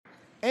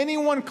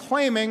Anyone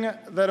claiming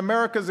that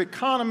America's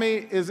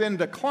economy is in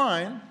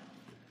decline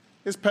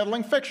is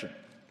peddling fiction.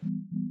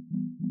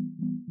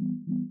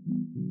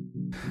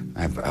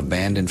 I've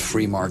abandoned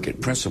free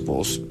market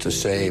principles to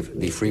save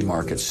the free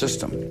market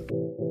system.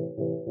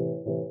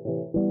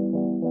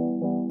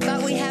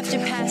 But we have to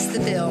pass the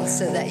bill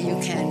so that you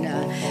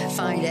can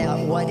find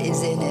out what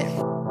is in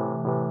it.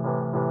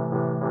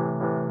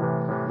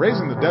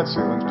 Raising the debt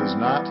ceilings does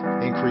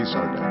not increase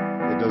our debt.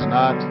 It does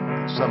not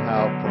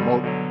somehow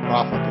promote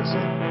profligacy.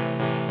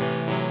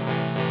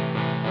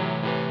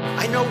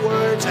 I know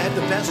words. I have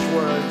the best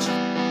words.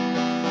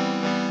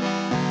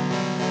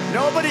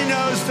 Nobody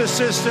knows the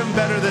system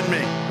better than me,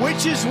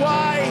 which is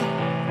why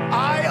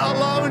I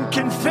alone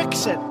can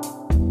fix it.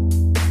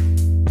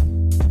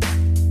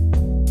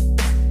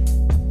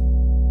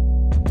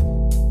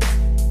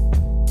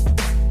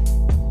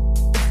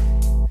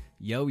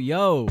 Yo,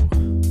 yo.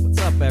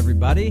 What's up,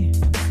 everybody?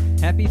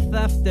 Happy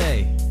Theft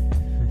Day.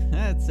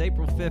 It's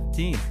April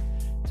 15th,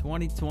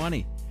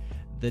 2020,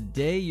 the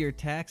day your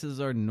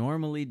taxes are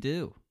normally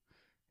due.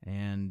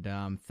 And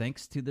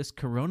thanks to this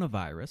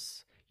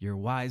coronavirus, your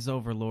wise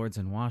overlords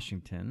in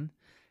Washington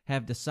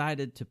have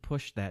decided to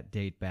push that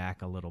date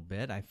back a little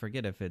bit. I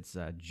forget if it's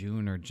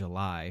June or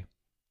July.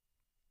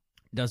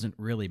 Doesn't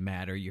really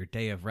matter. Your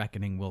day of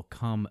reckoning will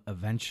come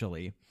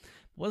eventually.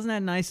 Wasn't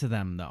that nice of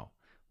them, though?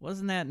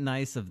 Wasn't that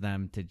nice of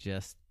them to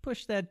just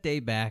push that day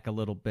back a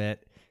little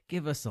bit,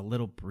 give us a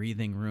little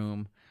breathing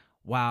room,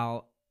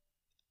 while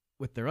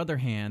with their other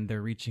hand,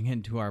 they're reaching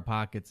into our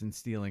pockets and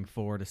stealing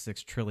 $4 to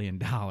 $6 trillion,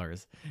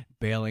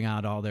 bailing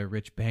out all their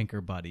rich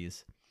banker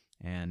buddies,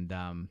 and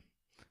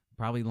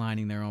probably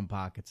lining their own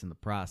pockets in the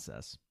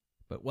process.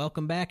 But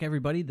welcome back,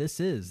 everybody. This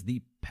is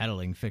the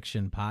Peddling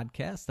Fiction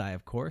Podcast. I,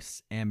 of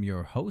course, am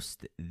your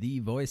host,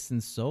 the voice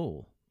and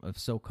soul of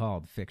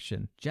so-called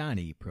fiction,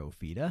 Johnny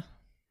Profita.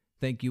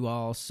 Thank you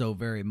all so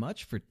very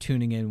much for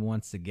tuning in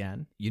once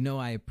again. You know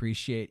I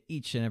appreciate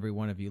each and every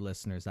one of you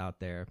listeners out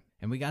there.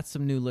 And we got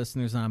some new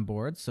listeners on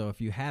board, so if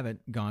you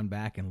haven't gone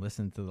back and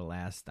listened to the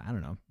last,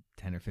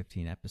 10 or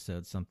 15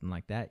 episodes, something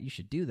like that, you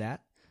should do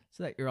that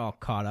so that you're all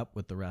caught up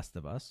with the rest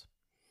of us.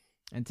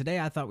 And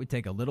today I thought we'd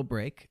take a little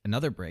break,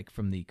 another break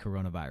from the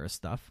coronavirus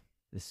stuff.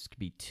 This could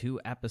be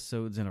 2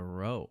 episodes in a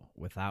row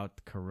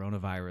without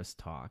coronavirus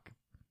talk,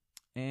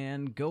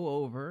 and go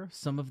over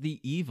some of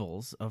the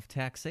evils of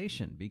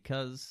taxation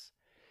because,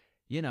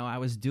 I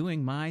was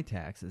doing my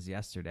taxes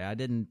yesterday. I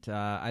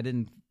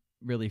didn't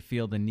really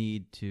feel the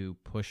need to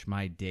push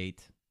my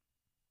date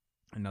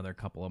another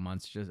couple of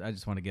months. I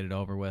just want to get it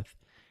over with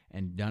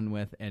and done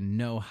with and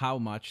know how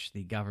much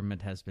the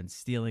government has been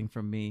stealing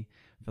from me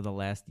for the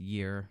last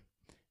year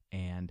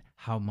and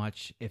how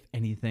much, if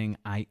anything,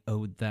 I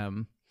owed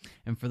them.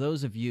 And for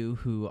those of you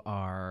who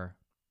are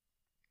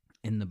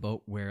in the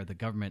boat where the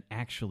government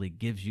actually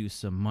gives you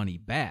some money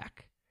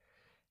back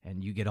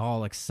and you get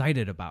all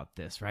excited about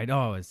this, right?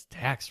 Oh, it's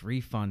tax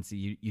refunds.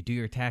 You do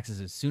your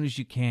taxes as soon as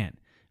you can.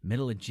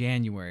 Middle of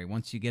January,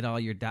 once you get all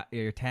your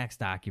tax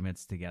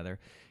documents together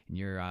and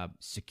you're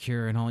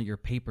secure in all your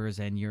papers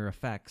and your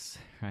effects,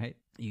 right?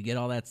 You get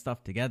all that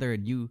stuff together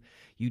and you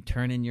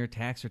turn in your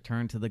tax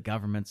return to the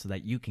government so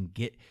that you can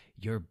get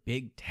your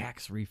big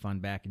tax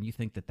refund back, and you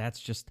think that that's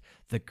just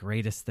the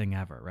greatest thing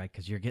ever, right?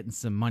 Because you're getting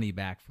some money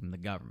back from the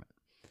government.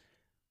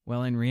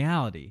 Well, in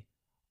reality,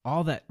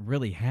 all that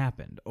really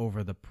happened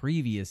over the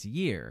previous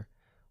year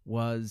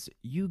was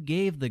you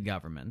gave the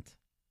government,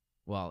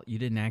 well, you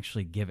didn't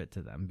actually give it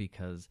to them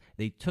because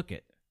they took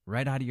it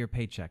right out of your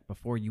paycheck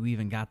before you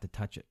even got to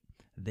touch it.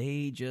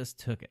 They just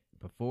took it.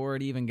 Before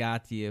it even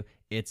got to you,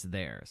 it's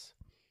theirs.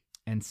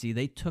 And see,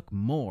 they took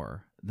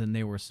more than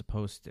they were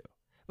supposed to.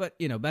 But,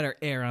 better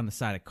err on the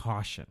side of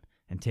caution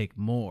and take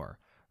more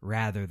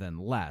rather than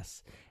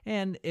less.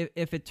 And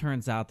if it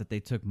turns out that they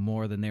took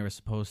more than they were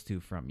supposed to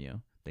from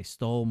you, they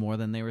stole more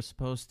than they were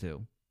supposed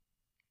to,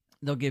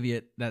 they'll give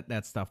you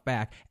that stuff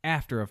back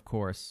after, of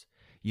course,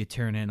 you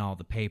turn in all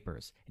the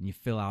papers and you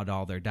fill out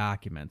all their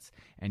documents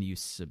and you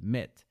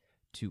submit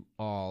to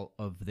all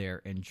of their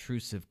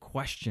intrusive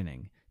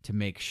questioning to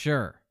make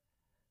sure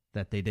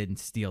that they didn't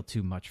steal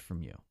too much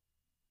from you,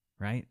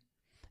 right?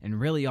 And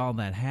really all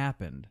that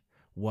happened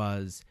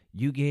was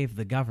you gave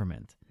the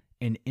government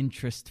an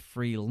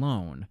interest-free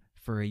loan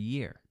for a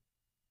year.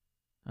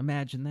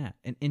 Imagine that,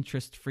 an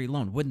interest-free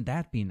loan. Wouldn't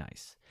that be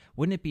nice?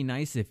 Wouldn't it be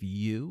nice if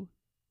you,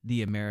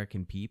 the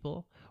American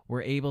people,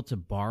 were able to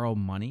borrow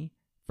money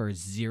for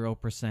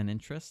 0%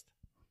 interest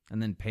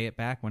and then pay it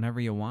back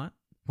whenever you want?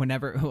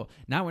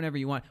 Not whenever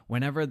you want,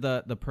 whenever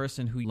the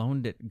person who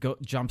loaned it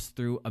jumps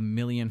through a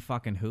million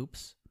fucking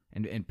hoops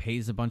and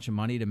pays a bunch of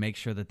money to make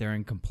sure that they're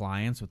in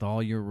compliance with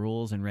all your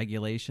rules and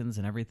regulations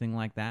and everything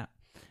like that,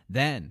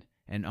 then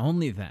and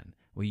only then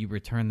will you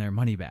return their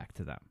money back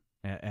to them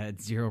at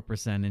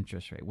 0%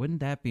 interest rate. Wouldn't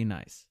that be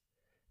nice?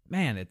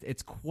 Man,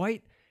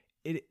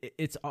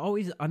 it's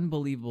always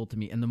unbelievable to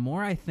me. And the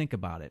more I think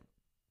about it,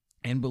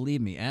 and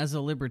believe me, as a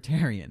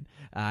libertarian,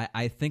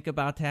 I think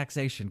about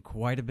taxation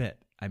quite a bit.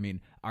 I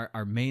mean,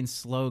 our main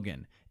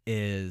slogan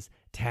is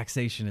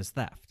taxation is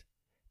theft.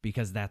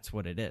 because that's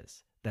what it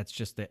is. That's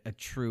just a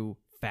true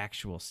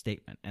factual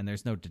statement, and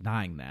there's no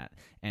denying that.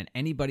 And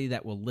anybody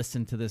that will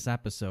listen to this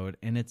episode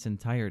in its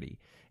entirety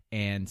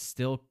and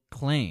still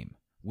claim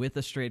with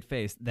a straight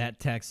face that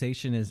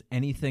taxation is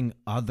anything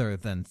other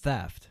than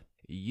theft,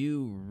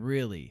 you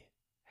really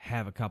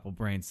have a couple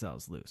brain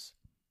cells loose.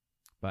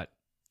 But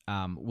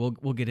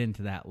we'll get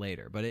into that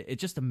later. But it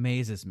just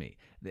amazes me.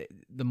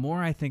 The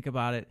more I think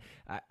about it,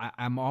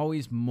 I'm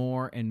always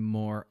more and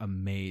more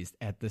amazed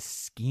at the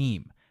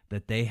scheme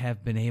that they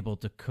have been able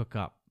to cook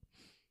up,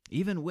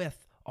 even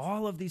with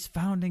all of these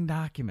founding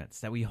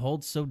documents that we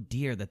hold so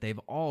dear, that they've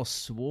all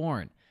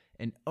sworn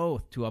an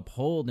oath to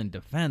uphold and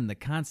defend the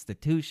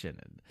Constitution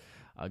and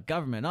a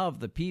government of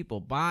the people,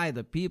 by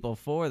the people,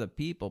 for the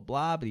people,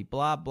 blah, blah,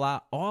 blah, blah,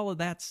 all of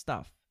that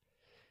stuff.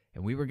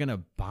 And we were going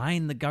to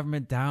bind the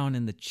government down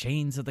in the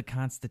chains of the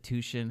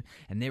Constitution,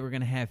 and they were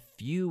going to have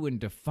few and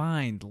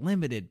defined,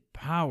 limited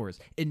powers,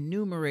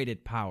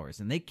 enumerated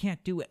powers, and they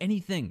can't do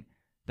anything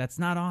that's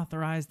not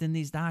authorized in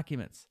these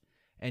documents.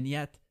 And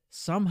yet,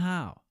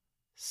 somehow,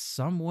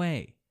 some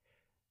way,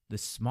 the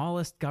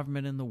smallest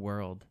government in the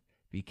world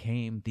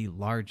became the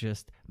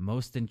largest,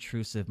 most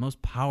intrusive,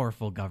 most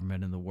powerful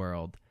government in the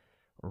world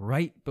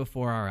right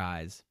before our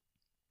eyes.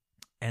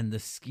 And the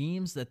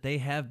schemes that they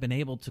have been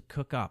able to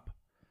cook up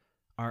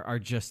are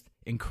just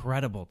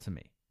incredible to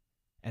me.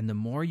 And the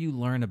more you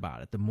learn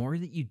about it, the more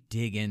that you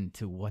dig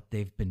into what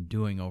they've been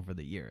doing over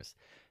the years,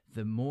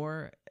 the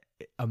more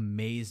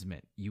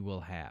amazement you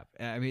will have.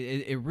 I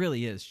mean, it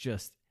really is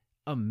just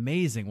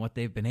amazing what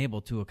they've been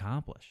able to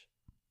accomplish.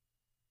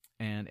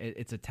 And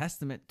it's a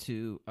testament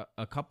to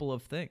a couple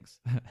of things.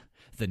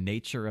 The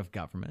nature of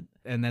government.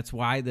 And that's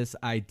why this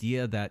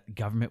idea that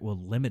government will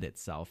limit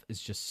itself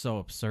is just so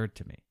absurd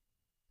to me.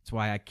 It's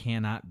why I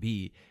cannot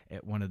be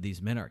at one of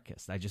these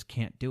minarchists. I just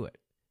can't do it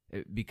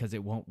because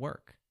it won't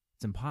work.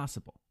 It's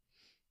impossible.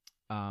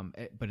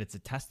 But it's a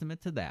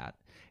testament to that.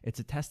 It's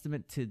a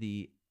testament to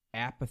the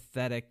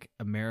apathetic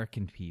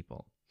American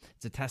people.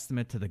 It's a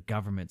testament to the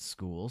government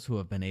schools who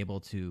have been able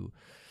to,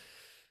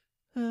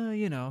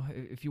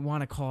 if you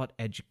want to call it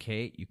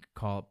educate, you could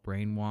call it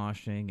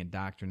brainwashing,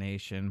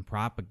 indoctrination,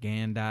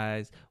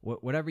 propagandize,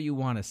 whatever you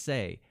want to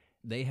say.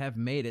 They have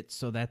made it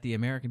so that the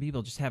American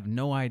people just have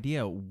no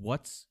idea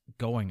what's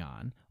going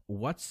on,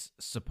 what's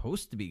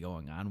supposed to be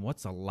going on,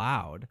 what's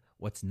allowed,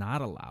 what's not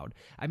allowed.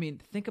 I mean,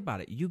 think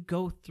about it. You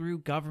go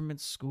through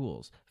government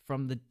schools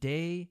from the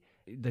day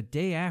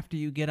after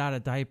you get out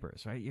of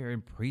diapers, right? You're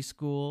in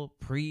preschool,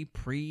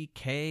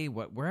 pre-K,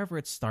 wherever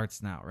it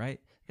starts now, right?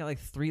 You got like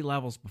 3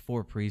 levels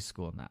before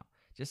preschool now,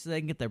 just so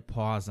they can get their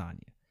paws on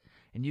you.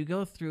 And you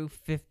go through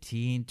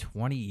 15,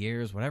 20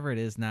 years, whatever it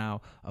is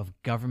now, of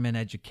government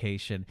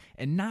education,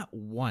 and not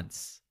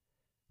once,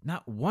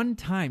 not one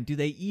time do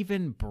they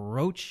even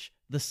broach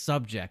the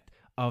subject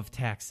of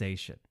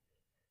taxation.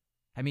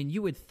 I mean,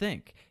 you would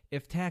think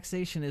if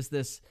taxation is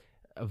this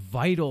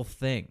vital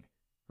thing,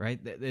 right?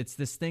 It's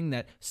this thing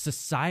that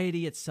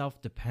society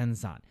itself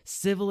depends on.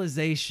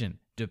 Civilization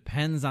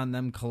depends on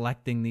them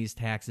collecting these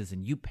taxes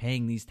and you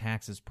paying these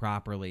taxes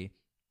properly.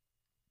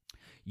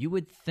 You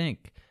would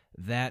think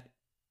that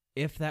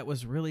if that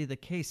was really the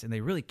case and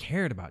they really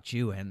cared about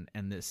you and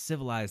this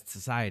civilized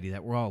society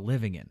that we're all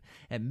living in,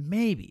 and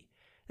maybe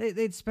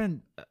they'd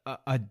spend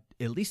at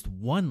least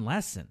one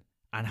lesson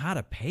on how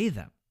to pay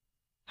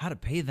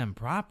them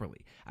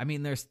properly. I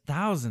mean, there's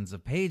thousands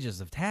of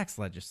pages of tax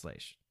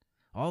legislation,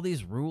 all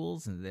these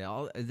rules, and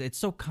it's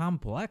so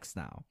complex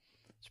now.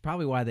 It's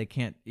probably why they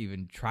can't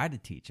even try to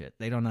teach it.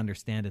 They don't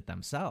understand it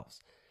themselves.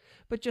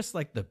 But just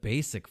like the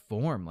basic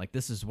form, like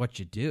this is what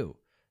you do,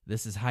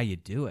 this is how you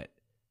do it.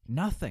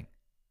 Nothing.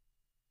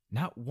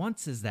 Not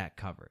once is that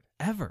covered,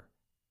 ever.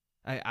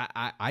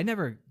 I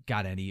never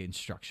got any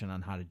instruction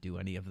on how to do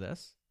any of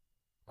this.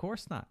 Of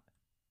course not.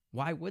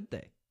 Why would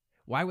they?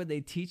 Why would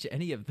they teach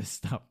any of this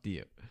stuff to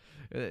you?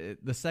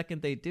 The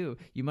second they do,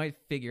 you might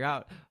figure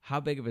out how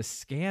big of a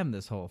scam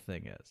this whole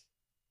thing is.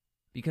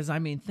 Because, I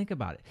mean, think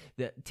about it.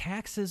 The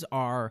taxes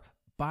are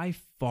by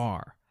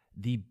far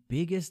the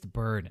biggest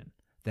burden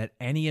that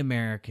any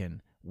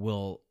American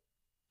will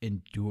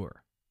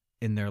endure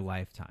in their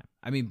lifetime.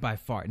 I mean, by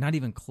far, not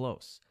even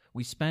close.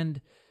 We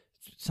spend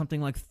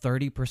something like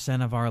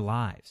 30% of our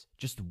lives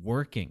just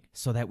working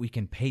so that we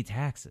can pay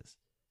taxes.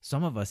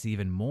 Some of us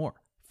even more,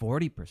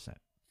 40%,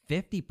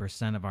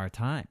 50% of our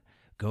time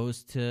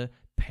goes to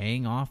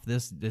paying off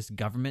this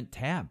government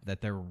tab that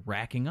they're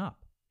racking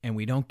up. And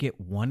we don't get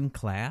one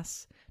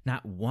class,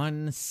 not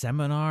one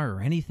seminar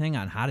or anything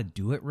on how to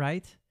do it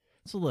right.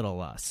 It's a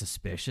little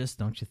suspicious,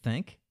 don't you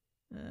think?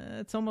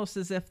 It's almost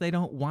as if they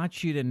don't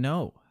want you to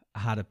know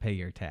how to pay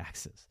your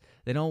taxes.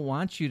 They don't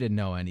want you to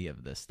know any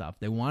of this stuff.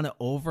 They want to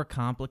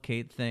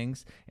overcomplicate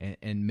things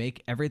and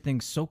make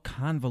everything so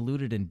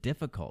convoluted and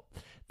difficult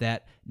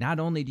that not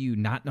only do you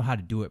not know how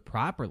to do it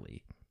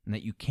properly, and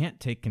that you can't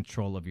take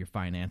control of your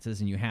finances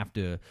and you have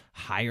to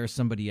hire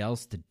somebody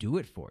else to do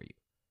it for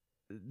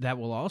you. that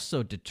will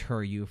also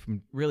deter you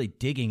from really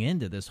digging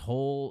into this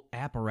whole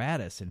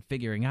apparatus and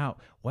figuring out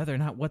whether or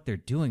not what they're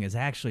doing is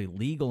actually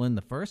legal in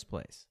the first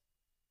place.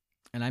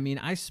 And I mean,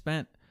 I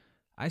spent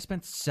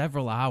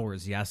several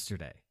hours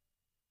yesterday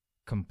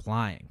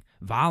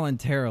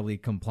voluntarily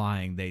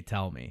complying, they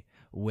tell me,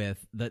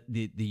 with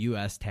the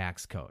U.S.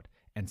 tax code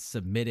and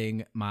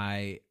submitting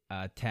my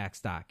tax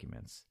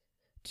documents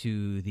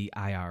to the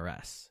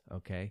IRS,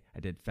 okay? I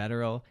did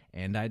federal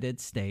and I did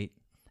state,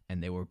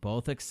 and they were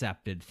both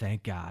accepted,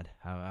 thank God.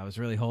 I was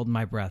really holding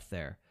my breath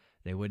there.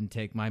 They wouldn't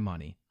take my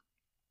money.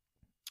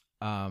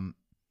 And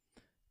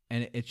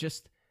it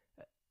just,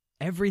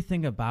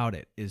 everything about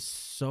it is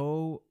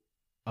so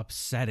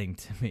upsetting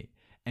to me.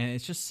 And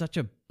it's just such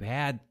a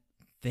bad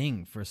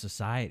thing for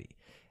society.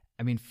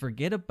 I mean,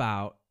 forget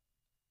about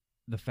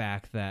the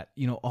fact that,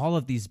 all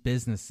of these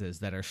businesses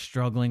that are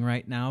struggling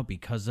right now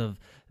because of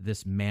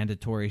this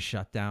mandatory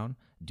shutdown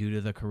due to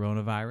the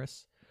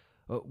coronavirus.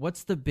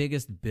 What's the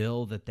biggest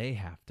bill that they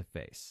have to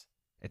face?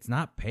 It's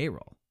not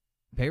payroll.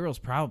 Payroll's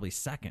probably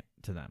second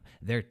to them.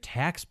 Their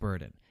tax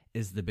burden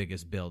is the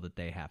biggest bill that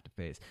they have to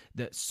face.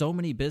 So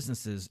many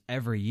businesses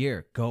every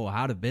year go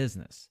out of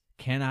business,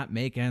 cannot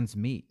make ends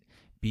meet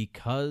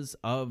because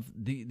of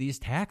these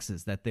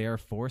taxes that they are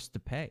forced to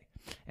pay.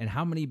 And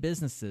how many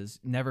businesses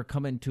never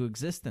come into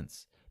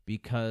existence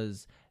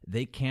because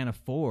they can't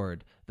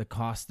afford the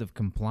cost of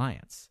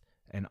compliance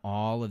and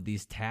all of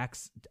these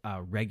tax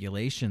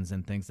regulations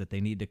and things that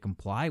they need to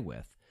comply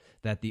with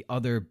that the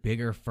other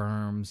bigger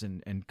firms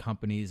and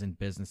companies and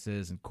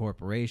businesses and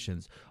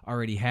corporations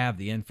already have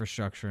the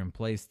infrastructure in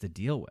place to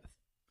deal with.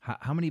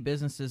 How many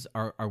businesses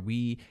are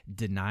we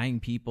denying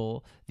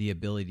people the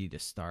ability to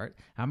start?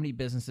 How many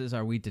businesses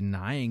are we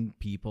denying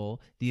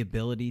people the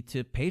ability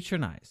to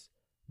patronize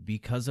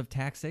because of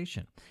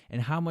taxation?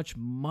 And how much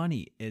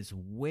money is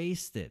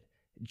wasted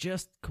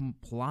just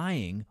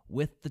complying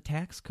with the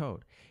tax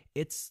code?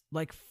 It's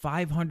like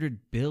 $500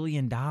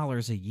 billion a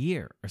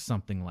year or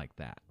something like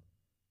that.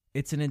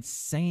 It's an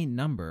insane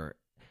number.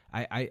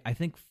 I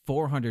think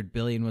 400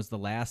 billion was the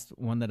last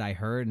one that I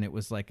heard, and it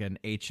was like an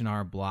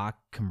H&R Block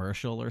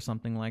commercial or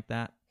something like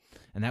that.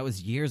 And that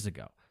was years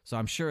ago. So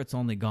I'm sure it's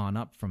only gone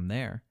up from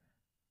there.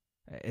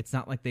 It's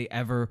not like they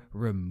ever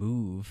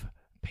remove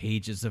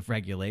pages of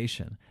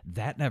regulation.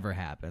 That never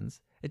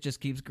happens. It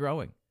just keeps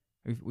growing.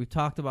 We've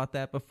talked about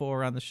that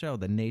before on the show.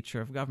 The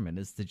nature of government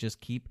is to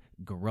just keep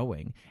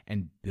growing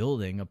and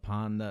building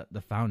upon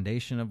the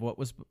foundation of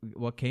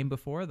what came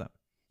before them.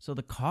 So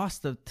the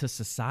cost to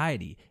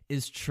society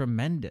is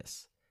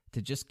tremendous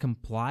to just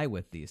comply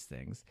with these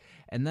things.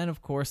 And then,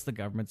 of course, the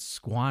government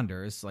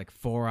squanders like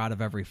 4 out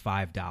of every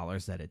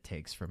 $5 that it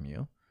takes from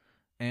you.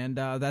 And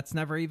that's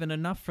never even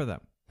enough for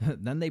them.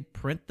 Then they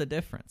print the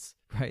difference,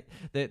 right?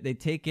 They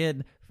take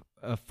in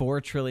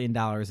 $4 trillion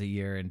a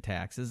year in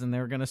taxes, and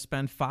they're going to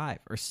spend 5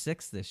 or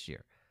 6 this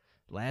year.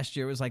 Last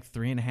year was like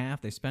 3.5.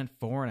 They spent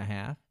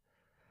 4.5.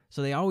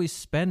 So they always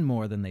spend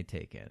more than they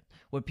take in.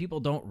 What people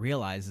don't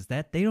realize is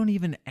that they don't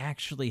even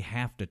actually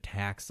have to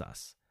tax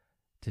us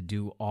to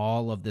do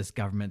all of this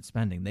government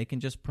spending. They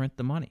can just print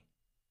the money.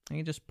 They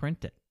can just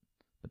print it.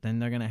 But then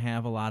they're going to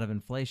have a lot of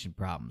inflation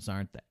problems,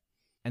 aren't they?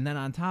 And then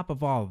on top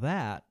of all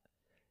that,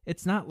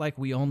 it's not like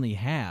we only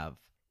have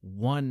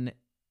one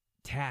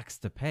tax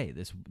to pay,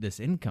 this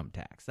income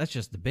tax. That's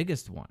just the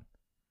biggest one,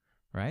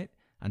 right?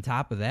 On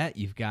top of that,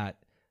 you've got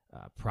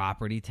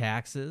property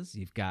taxes,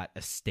 you've got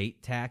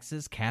estate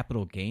taxes,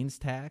 capital gains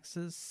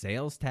taxes,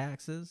 sales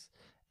taxes,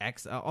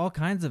 all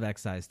kinds of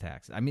excise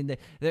taxes. I mean,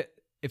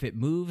 if it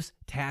moves,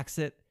 tax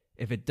it.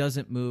 If it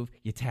doesn't move,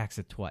 you tax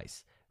it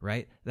twice,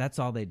 right? That's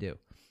all they do.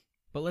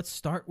 But let's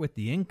start with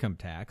the income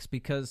tax,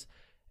 because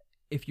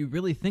if you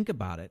really think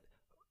about it,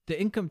 the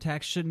income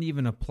tax shouldn't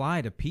even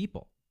apply to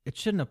people. It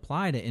shouldn't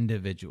apply to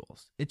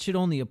individuals. It should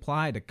only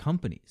apply to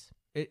companies.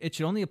 It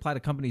should only apply to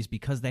companies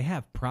because they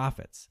have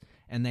profits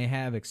and they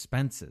have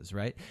expenses,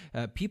 right?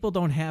 People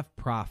don't have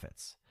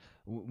profits.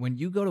 When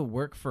you go to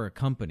work for a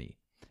company,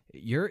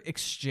 you're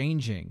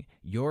exchanging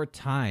your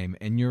time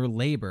and your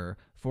labor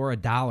for a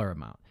dollar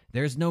amount.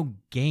 There's no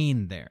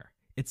gain there.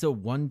 It's a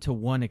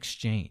 1-to-1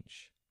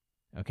 exchange.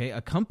 Okay,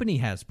 a company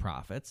has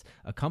profits.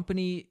 A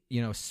company,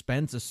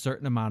 spends a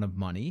certain amount of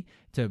money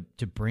to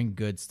bring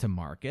goods to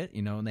market,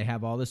 and they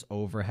have all this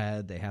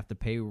overhead. They have to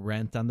pay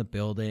rent on the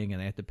building,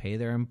 and they have to pay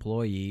their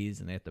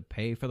employees, and they have to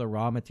pay for the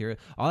raw material,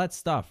 all that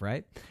stuff,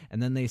 right?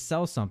 And then they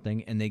sell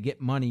something, and they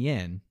get money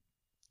in,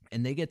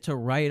 and they get to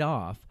write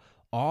off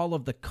all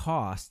of the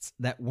costs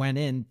that went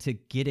into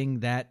getting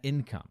that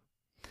income.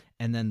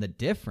 And then the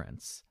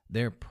difference,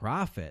 their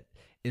profit,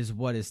 is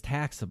what is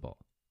taxable.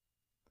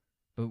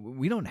 But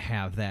we don't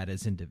have that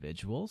as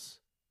individuals.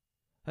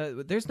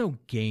 There's no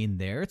gain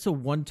there. It's a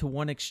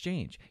 1-to-1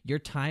 exchange. Your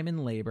time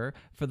and labor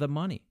for the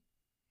money.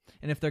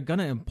 And if they're going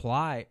to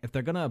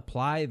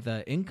apply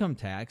the income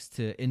tax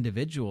to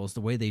individuals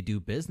the way they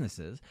do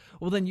businesses,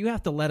 well, then you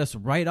have to let us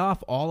write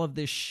off all of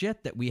this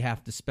shit that we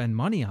have to spend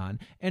money on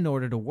in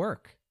order to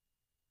work.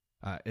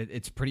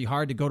 It's pretty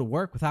hard to go to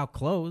work without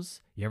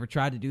clothes. You ever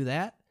tried to do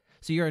that?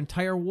 So your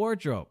entire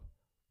wardrobe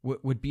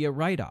would be a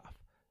write-off.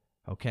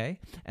 Okay?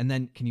 And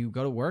then can you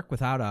go to work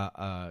without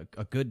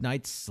a good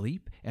night's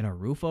sleep and a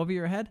roof over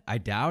your head? I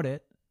doubt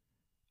it.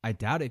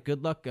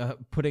 Good luck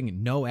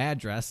putting no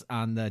address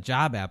on the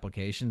job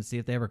application to see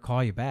if they ever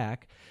call you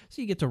back.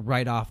 So you get to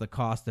write off the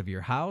cost of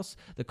your house,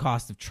 the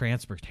cost of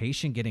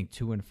transportation getting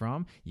to and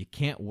from. You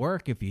can't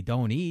work if you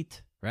don't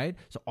eat, right?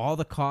 So all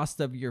the cost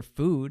of your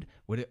food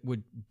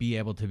would be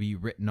able to be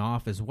written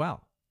off as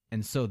well.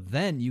 And so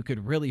then you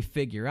could really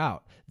figure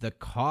out the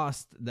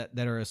costs that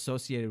are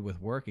associated with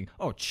working.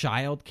 Oh,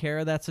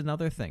 childcare, that's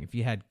another thing. If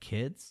you had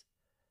kids,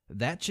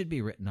 that should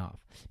be written off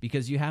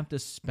because you have to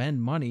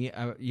spend money.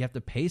 You have to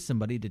pay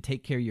somebody to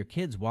take care of your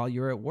kids while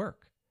you're at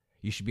work.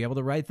 You should be able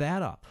to write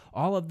that off.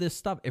 All of this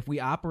stuff, if we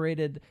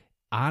operated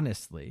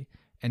honestly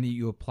and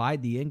you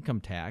applied the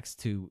income tax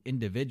to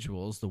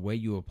individuals the way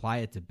you apply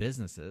it to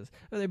businesses,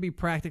 there'd be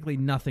practically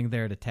nothing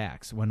there to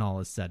tax when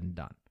all is said and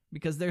done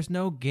because there's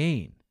no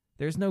gain.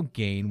 There's no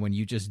gain when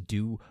you just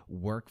do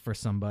work for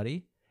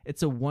somebody.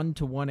 It's a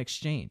one-to-one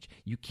exchange.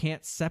 You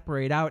can't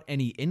separate out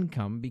any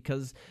income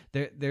because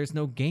there's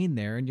no gain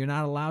there, and you're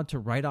not allowed to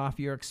write off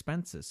your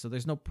expenses, so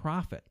there's no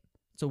profit.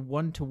 It's a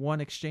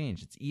one-to-one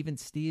exchange. It's even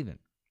Steven.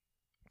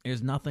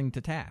 There's nothing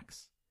to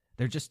tax.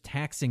 They're just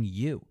taxing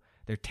you.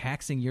 They're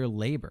taxing your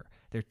labor.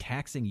 They're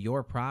taxing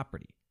your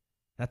property.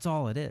 That's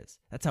all it is.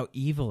 That's how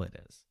evil it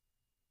is.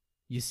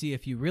 You see,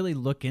 if you really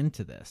look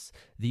into this,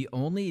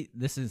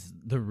 this is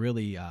the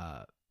really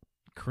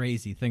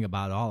crazy thing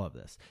about all of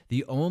this.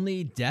 The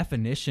only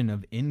definition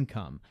of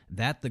income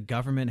that the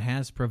government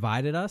has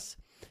provided us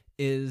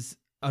is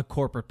a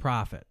corporate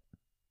profit.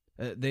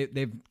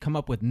 They've come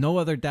up with no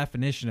other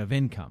definition of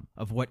income,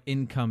 of what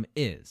income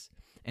is.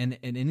 And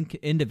an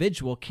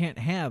individual can't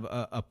have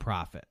a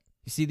profit.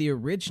 You see, the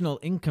original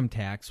income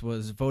tax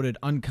was voted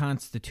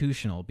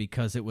unconstitutional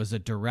because it was a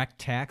direct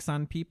tax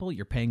on people.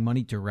 You're paying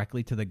money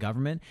directly to the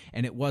government,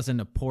 and it wasn't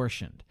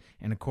apportioned.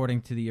 And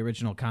according to the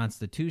original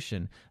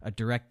Constitution, a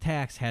direct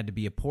tax had to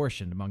be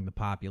apportioned among the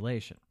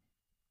population.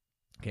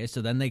 Okay,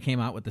 so then they came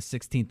out with the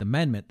 16th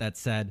Amendment that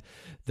said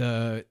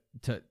the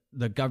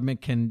government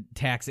can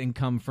tax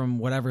income from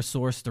whatever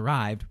source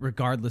derived,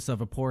 regardless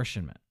of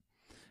apportionment.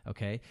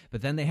 Okay,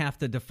 but then they have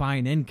to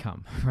define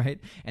income,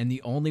 right? And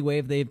the only way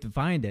they've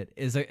defined it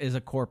is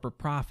a corporate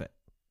profit.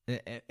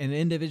 An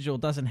individual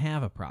doesn't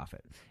have a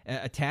profit.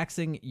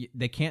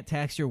 They can't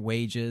tax your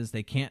wages,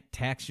 they can't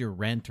tax your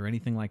rent or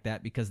anything like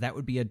that because that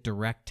would be a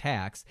direct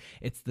tax.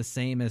 It's the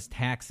same as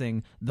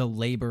taxing the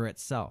labor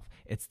itself.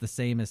 It's the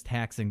same as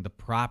taxing the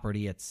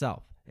property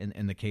itself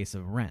in the case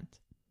of rent. Does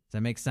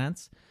that make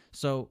sense?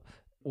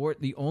 Or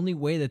the only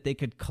way that they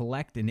could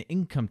collect an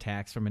income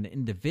tax from an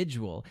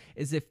individual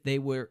is if they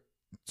were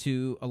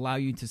to allow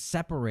you to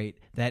separate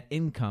that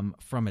income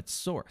from its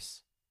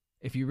source.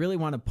 If you really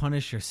want to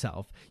punish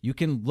yourself, you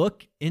can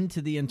look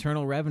into the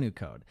Internal Revenue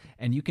Code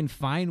and you can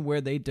find where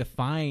they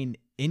define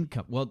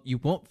income. Well, you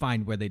won't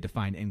find where they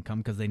define income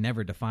because they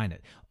never define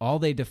it. All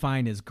they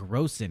define is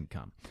gross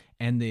income.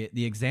 And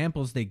the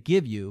examples they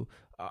give you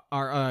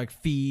are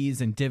fees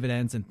and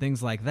dividends and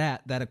things like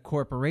that a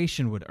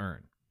corporation would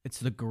earn. It's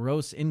the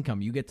gross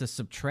income. You get to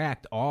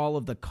subtract all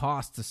of the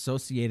costs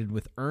associated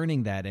with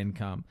earning that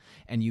income,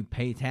 and you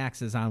pay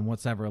taxes on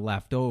what's ever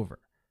left over.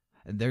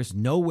 There's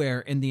nowhere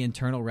in the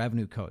Internal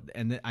Revenue Code,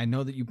 and I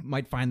know that you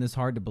might find this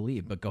hard to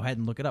believe, but go ahead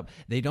and look it up.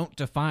 They don't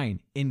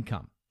define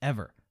income,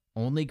 ever.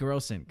 Only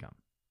gross income.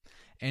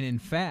 And in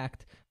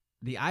fact,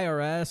 the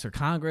IRS or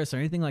Congress or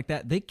anything like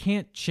that, they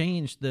can't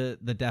change the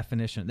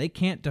definition. They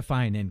can't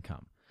define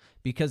income,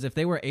 because if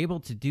they were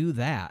able to do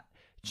that,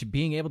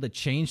 being able to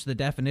change the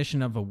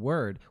definition of a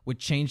word would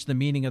change the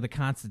meaning of the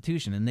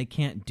Constitution, and they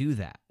can't do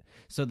that.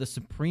 So the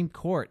Supreme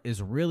Court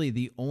is really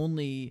the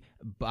only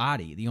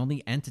body, the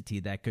only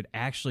entity that could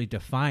actually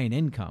define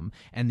income,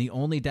 and the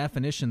only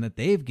definition that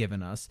they've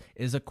given us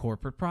is a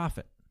corporate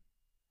profit.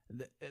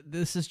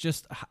 This is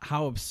just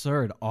how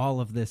absurd all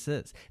of this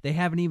is. They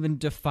haven't even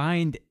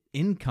defined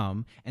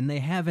income, and they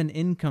have an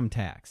income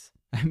tax.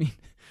 I mean,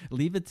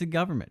 leave it to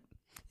government.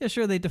 Yeah,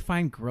 sure, they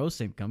define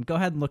gross income. Go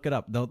ahead and look it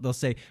up. They'll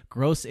say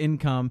gross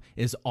income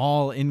is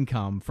all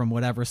income from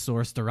whatever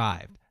source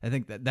derived. I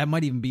think that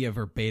might even be a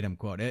verbatim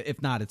quote.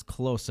 If not, it's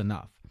close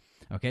enough.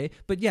 Okay?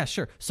 But yeah,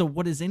 sure. So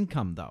what is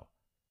income, though?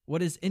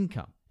 What is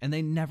income? And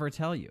they never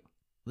tell you.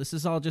 This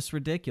is all just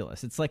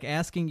ridiculous. It's like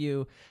asking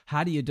you,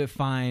 how do you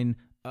define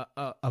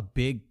a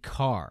big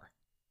car?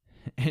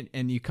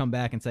 And you come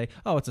back and say,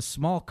 oh, it's a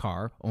small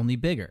car, only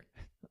bigger.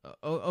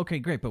 Okay,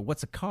 great. But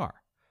what's a car?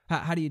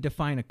 How do you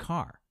define a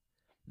car?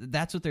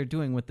 That's what they're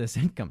doing with this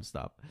income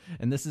stuff.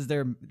 And this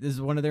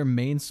is one of their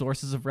main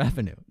sources of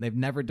revenue. They've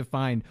never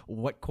defined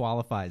what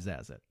qualifies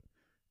as it.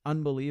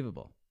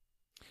 Unbelievable.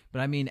 But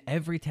I mean,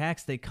 every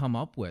tax they come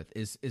up with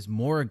is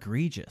more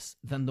egregious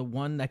than the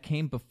one that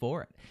came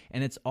before it.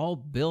 And it's all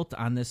built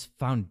on this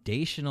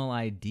foundational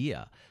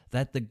idea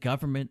that the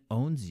government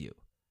owns you,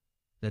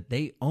 that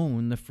they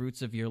own the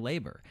fruits of your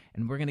labor.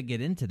 And we're going to get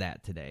into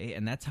that today.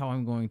 And that's how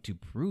I'm going to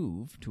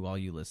prove to all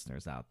you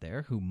listeners out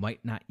there who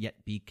might not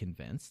yet be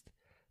convinced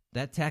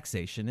that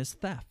taxation is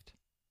theft.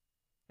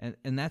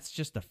 And that's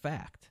just a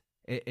fact.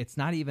 It's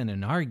not even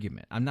an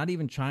argument. I'm not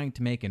even trying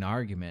to make an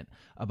argument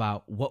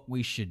about what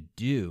we should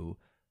do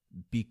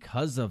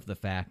because of the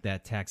fact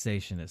that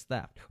taxation is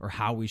theft, or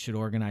how we should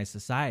organize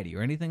society,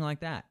 or anything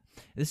like that.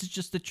 This is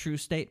just a true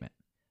statement,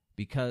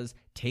 because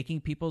taking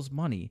people's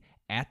money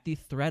at the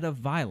threat of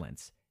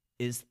violence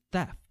is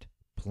theft,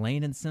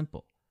 plain and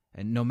simple.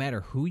 And no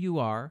matter who you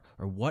are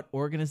or what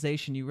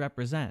organization you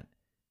represent,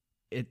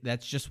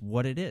 that's just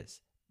what it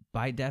is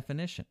by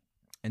definition.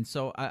 And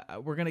so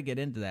we're going to get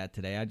into that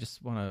today. I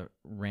just want to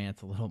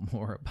rant a little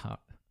more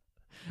about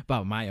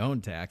my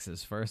own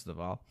taxes, first of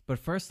all. But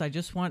first, I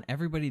just want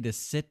everybody to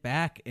sit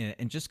back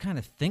and just kind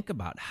of think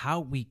about how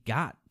we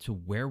got to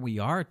where we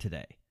are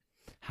today,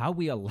 how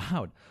we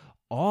allowed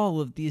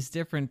all of these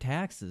different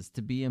taxes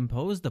to be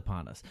imposed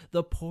upon us,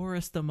 the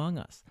poorest among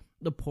us,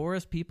 the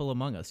poorest people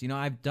among us. You know,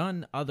 I've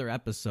done other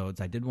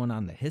episodes. I did one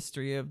on the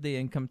history of the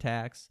income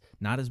tax,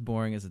 not as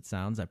boring as it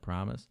sounds, I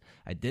promise.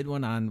 I did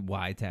one on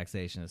why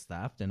taxation is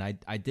theft, and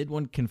I did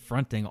one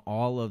confronting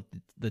all of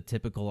the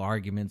typical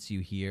arguments you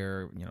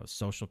hear, you know,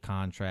 social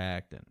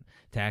contract and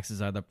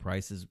taxes are the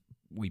prices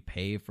we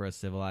pay for a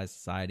civilized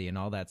society and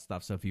all that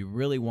stuff. So if you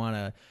really want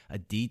a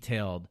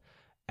detailed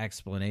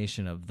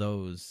explanation of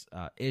those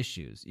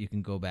issues, you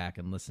can go back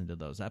and listen to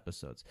those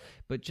episodes.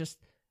 But just,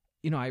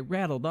 you know, I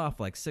rattled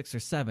off like 6 or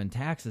 7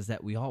 taxes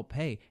that we all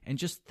pay, and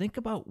just think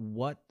about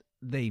what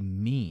they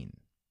mean.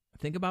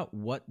 Think about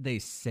what they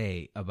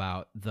say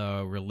about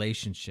the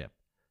relationship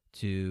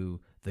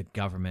to the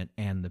government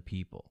and the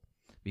people,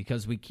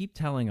 because we keep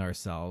telling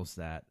ourselves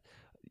that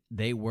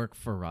they work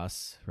for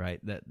us,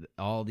 right? That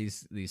all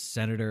these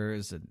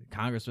senators and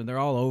congressmen, they're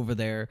all over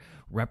there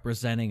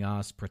representing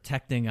us,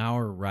 protecting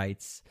our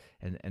rights.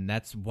 And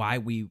that's why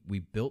we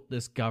built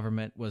this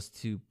government, was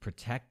to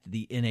protect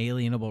the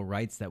inalienable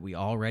rights that we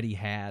already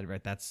had,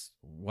 right? That's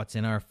what's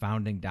in our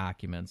founding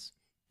documents.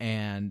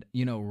 And,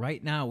 you know,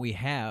 right now we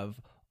have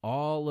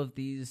all of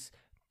these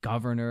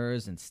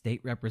governors and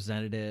state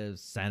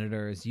representatives,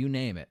 senators, you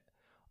name it.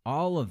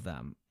 All of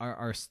them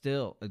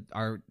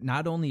are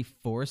not only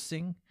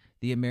forcing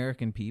the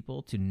American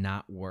people to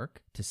not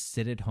work, to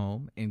sit at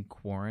home in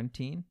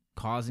quarantine,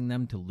 causing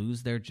them to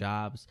lose their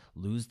jobs,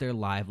 lose their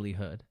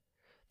livelihood.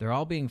 They're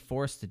all being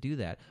forced to do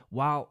that,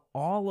 while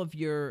all of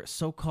your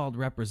so-called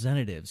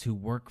representatives who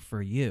work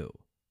for you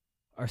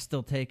are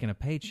still taking a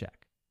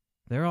paycheck.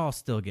 They're all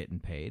still getting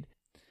paid.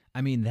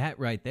 I mean, that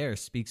right there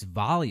speaks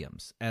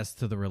volumes as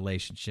to the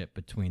relationship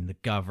between the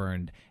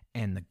governed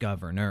and the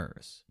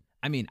governors.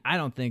 I mean, I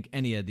don't think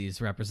any of these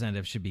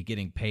representatives should be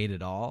getting paid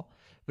at all.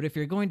 But if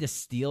you're going to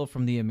steal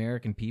from the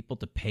American people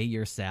to pay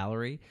your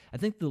salary, I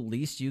think the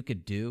least you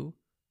could do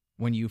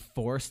when you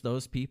force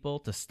those people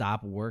to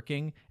stop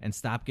working and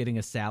stop getting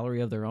a salary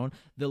of their own,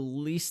 the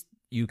least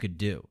you could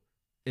do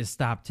is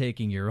stop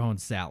taking your own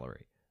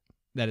salary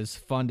that is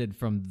funded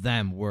from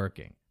them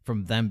working,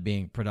 from them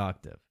being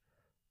productive.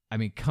 I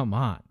mean, come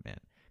on, man.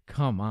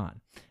 Come on.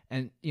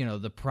 And, you know,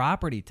 the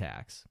property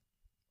taxes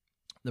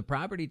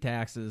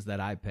that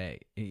I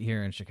pay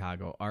here in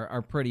Chicago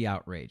are pretty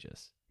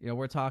outrageous. You know,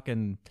 we're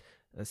talking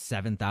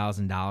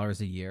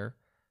 $7,000 a year,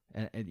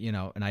 and you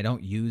know, and I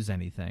don't use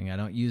anything. I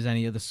don't use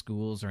any of the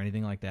schools or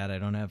anything like that. I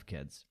don't have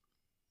kids.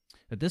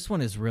 But this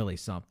one is really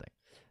something.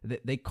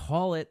 They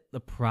call it the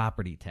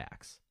property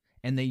tax,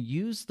 and they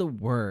use the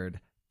word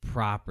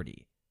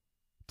property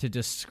to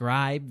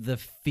describe the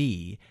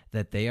fee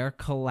that they are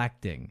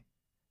collecting,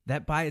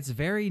 that by its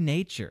very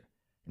nature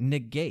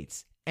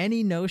negates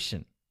any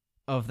notion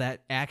of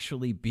that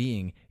actually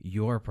being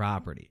your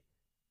property.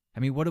 I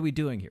mean, what are we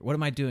doing here? What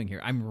am I doing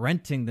here? I'm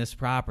renting this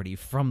property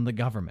from the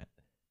government.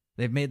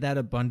 They've made that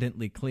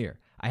abundantly clear.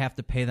 I have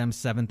to pay them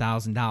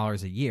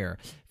 $7,000 a year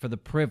for the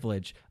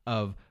privilege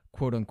of,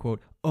 quote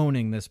unquote,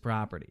 owning this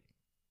property.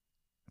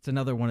 It's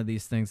another one of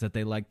these things that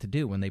they like to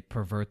do when they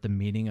pervert the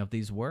meaning of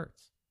these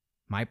words.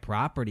 My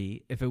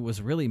property, if it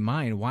was really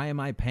mine, why am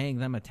I paying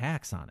them a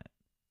tax on it?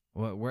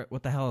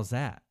 What the hell is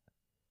that?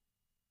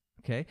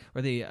 Okay,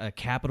 or the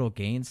capital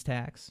gains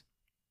tax.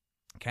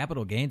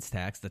 Capital gains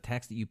tax, the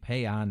tax that you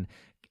pay on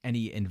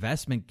any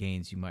investment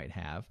gains you might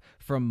have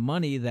from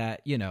money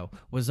that, you know,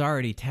 was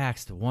already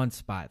taxed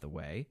once, by the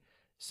way.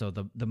 So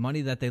the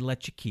money that they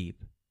let you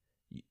keep,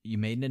 you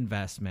made an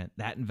investment.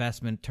 That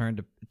investment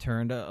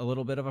turned a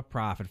little bit of a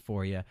profit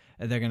for you,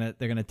 and they're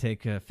gonna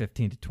take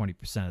 15 to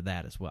 20% of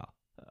that as well.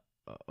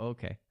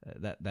 Okay,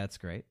 that's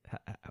great.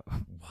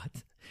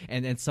 What?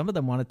 And some of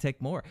them want to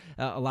take more.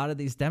 A lot of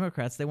these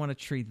Democrats, they want to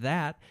treat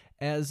that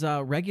as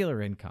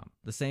regular income,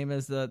 the same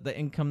as the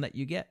income that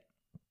you get.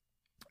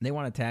 They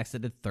want to tax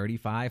it at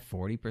 35,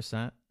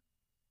 40%.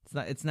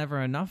 It's never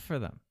enough for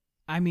them.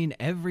 I mean,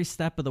 every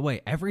step of the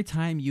way, every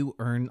time you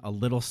earn a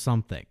little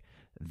something,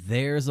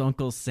 there's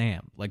Uncle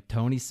Sam, like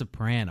Tony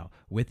Soprano,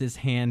 with his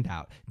hand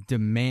out,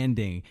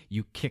 demanding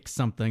you kick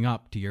something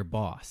up to your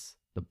boss,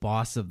 the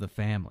boss of the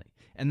family.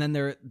 And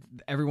then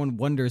everyone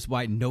wonders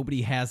why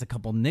nobody has a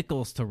couple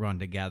nickels to run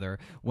together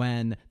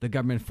when the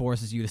government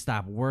forces you to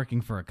stop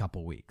working for a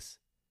couple weeks.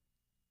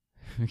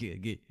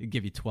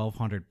 Give you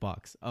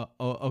 $1,200. Oh,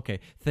 okay.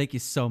 Thank you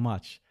so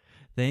much.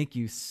 Thank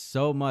you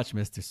so much,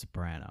 Mr.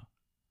 Soprano.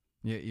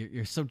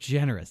 You're so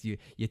generous. You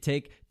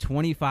take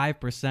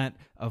 25%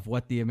 of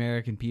what the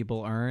American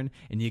people earn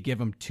and you give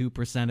them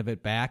 2% of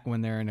it back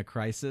when they're in a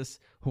crisis,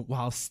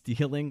 while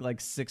stealing like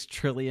 $6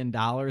 trillion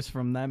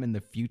from them in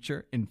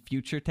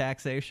future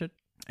taxation.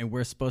 And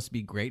we're supposed to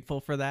be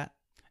grateful for that.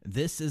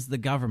 This is the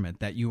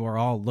government that you are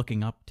all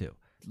looking to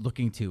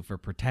for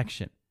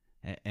protection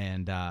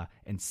and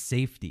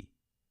safety.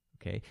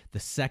 Okay. The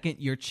second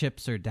your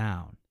chips are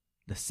down,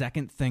 the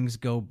second things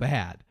go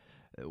bad,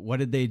 what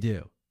did they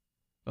do?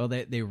 Well,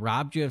 they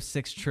robbed you of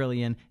 $6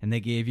 trillion and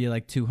they gave you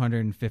like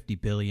 $250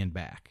 billion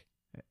back.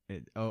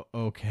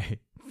 Okay.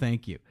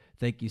 Thank you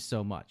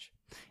so much.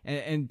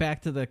 And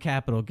back to the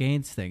capital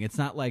gains thing. It's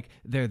not like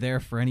they're there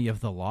for any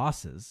of the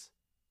losses.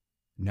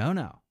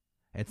 No.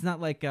 It's not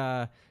like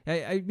I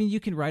mean, you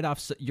can write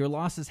off your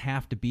losses.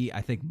 Have to be,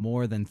 I think,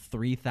 more than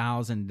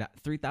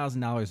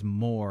 $3,000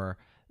 more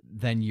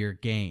than your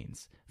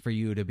gains for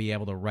you to be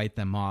able to write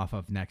them off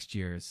of next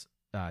year's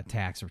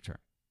tax return,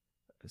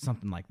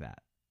 something like that.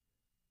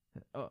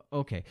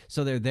 Okay,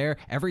 so they're there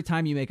every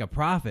time you make a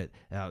profit.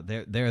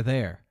 They're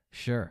there.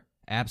 Sure,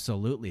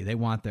 absolutely, they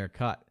want their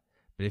cut.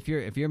 But if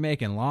you're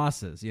making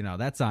losses,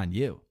 that's on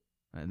you.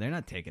 They're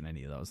not taking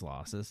any of those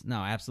losses. No,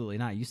 absolutely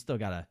not. You still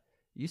gotta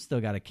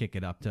kick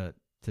it up to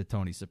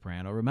Tony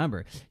Soprano.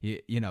 Remember,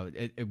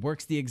 it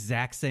works the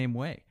exact same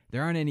way.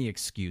 There aren't any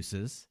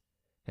excuses.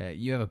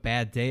 You have a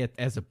bad day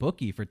as a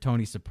bookie for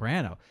Tony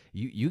Soprano.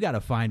 You got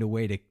to find a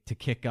way to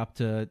kick up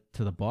to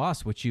the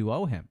boss what you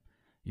owe him.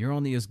 You're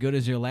only as good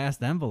as your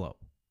last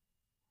envelope.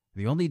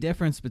 The only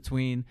difference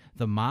between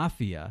the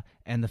mafia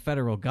and the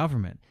federal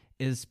government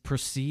is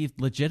perceived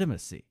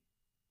legitimacy.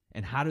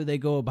 And how do they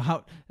go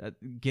about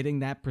getting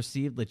that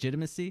perceived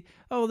legitimacy?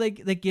 Oh, they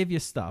give you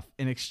stuff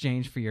in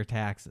exchange for your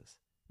taxes.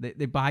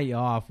 They buy you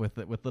off with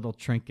little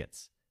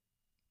trinkets,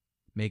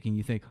 making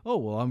you think, oh,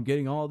 well, I'm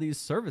getting all these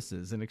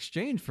services in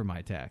exchange for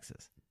my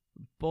taxes.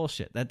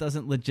 Bullshit. That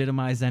doesn't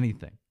legitimize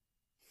anything.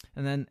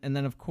 And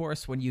then of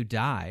course, when you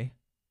die,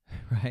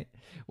 right?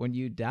 When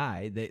you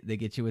die, they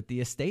get you with the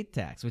estate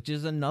tax, which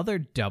is another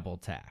double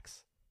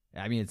tax.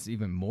 I mean, it's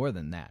even more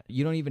than that.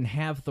 You don't even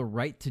have the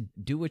right to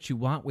do what you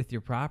want with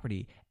your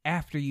property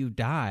after you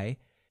die,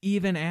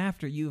 even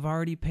after you've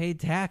already paid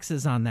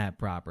taxes on that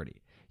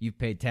property. You've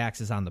paid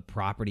taxes on the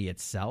property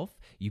itself.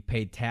 You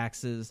paid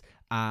taxes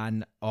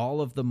on all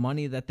of the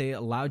money that they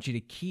allowed you to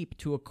keep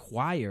to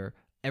acquire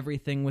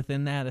everything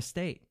within that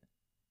estate.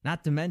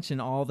 Not to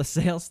mention all the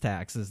sales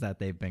taxes that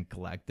they've been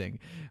collecting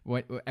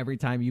every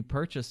time you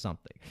purchase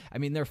something. I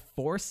mean, they're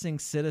forcing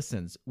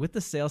citizens with the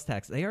sales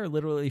tax. They are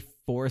literally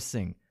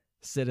forcing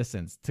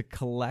citizens to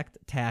collect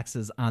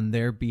taxes on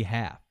their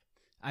behalf.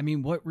 I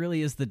mean, what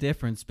really is the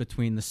difference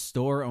between the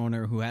store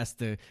owner who has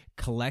to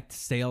collect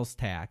sales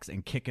tax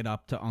and kick it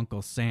up to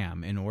Uncle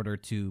Sam in order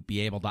to be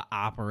able to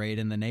operate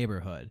in the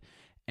neighborhood,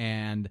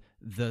 and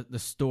the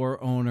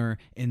store owner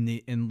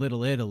in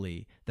Little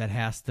Italy that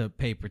has to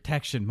pay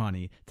protection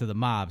money to the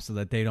mob so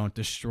that they don't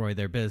destroy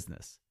their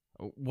business?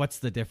 What's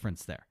the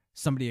difference there?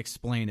 Somebody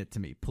explain it to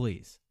me,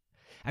 please.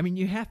 I mean,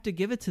 you have to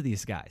give it to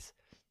these guys.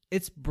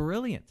 It's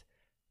brilliant.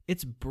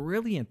 It's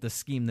brilliant, the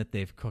scheme that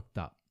they've cooked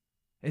up.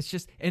 It's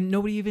just, and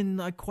nobody even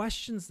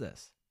questions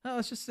this. Oh,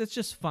 it's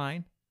just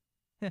fine.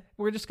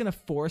 We're just going to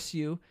force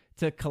you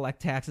to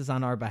collect taxes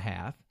on our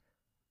behalf.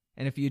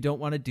 And if you don't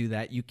want to do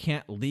that, you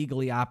can't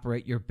legally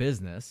operate your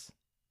business.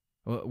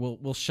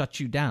 We'll shut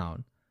you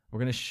down. We're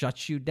going to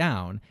shut you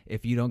down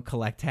if you don't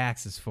collect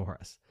taxes for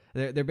us.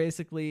 They're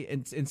basically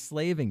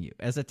enslaving you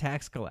as a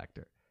tax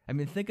collector. I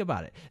mean, think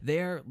about it.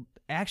 They're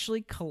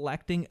actually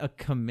collecting a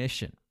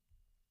commission.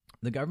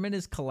 The government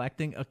is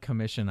collecting a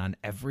commission on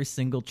every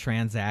single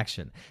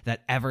transaction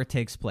that ever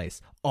takes place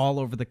all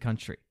over the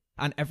country,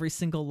 on every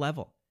single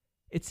level.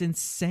 It's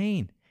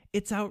insane.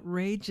 It's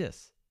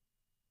outrageous.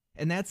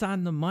 And that's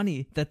on the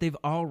money that they've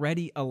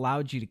already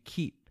allowed you to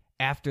keep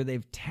after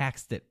they've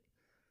taxed it,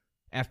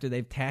 after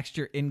they've taxed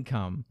your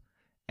income,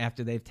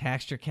 after they've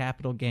taxed your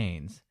capital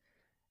gains.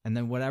 And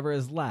then whatever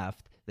is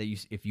left,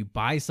 if you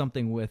buy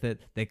something with it,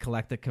 they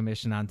collect a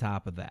commission on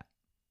top of that.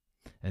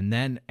 And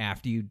then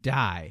after you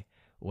die,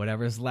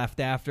 whatever's left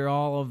after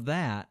all of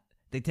that,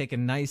 they take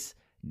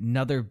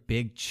another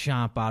big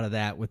chomp out of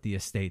that with the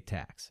estate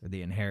tax or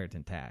the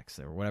inheritance tax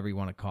or whatever you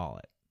want to call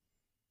it.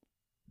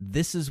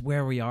 This is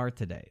where we are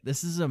today.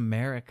 This is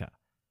America.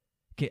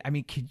 I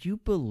mean, can you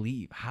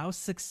believe how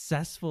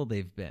successful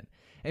they've been?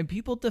 And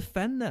people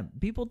defend them.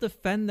 People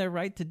defend their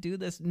right to do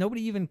this.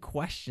 Nobody even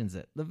questions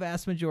it. The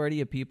vast majority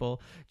of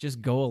people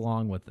just go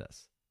along with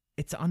this.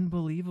 It's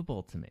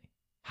unbelievable to me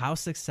how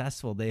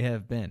successful they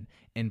have been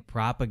in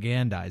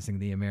propagandizing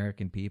the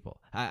American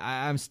people.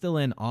 I'm still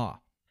in awe.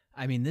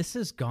 I mean, this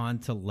has gone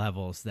to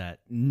levels that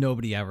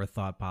nobody ever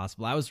thought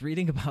possible. I was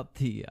reading about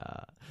the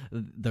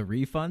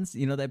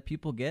refunds, that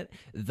people get.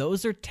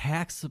 Those are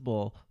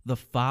taxable the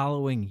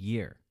following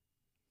year.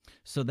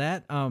 So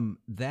that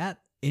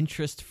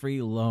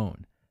interest-free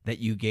loan that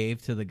you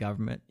gave to the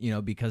government,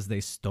 because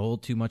they stole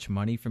too much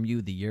money from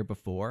you the year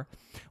before,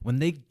 when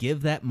they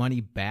give that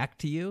money back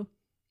to you,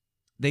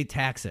 they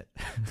tax it.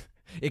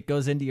 It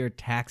goes into your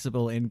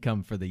taxable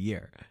income for the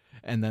year,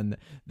 and then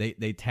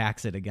they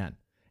tax it again.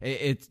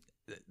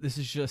 This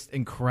is just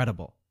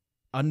incredible,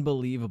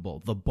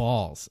 unbelievable. The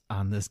balls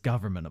on this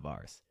government of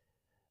ours.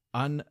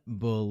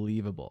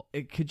 Unbelievable.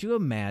 Could you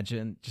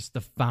imagine just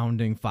the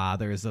founding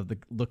fathers of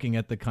looking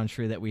at the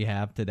country that we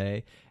have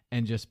today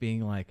and just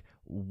being like,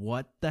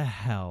 what the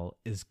hell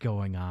is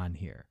going on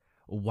here?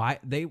 Why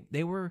they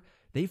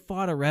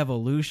fought a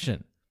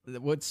revolution.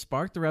 What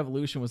sparked the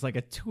revolution was like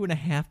a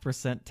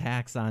 2.5%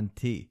 tax on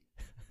tea.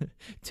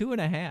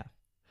 2.5%.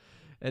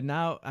 And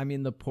now,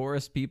 the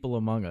poorest people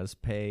among us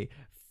pay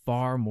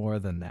far more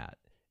than that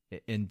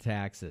in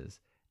taxes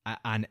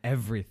on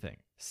everything.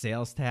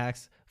 Sales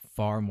tax,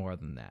 far more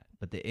than that.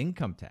 But the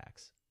income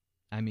tax,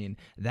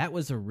 that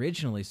was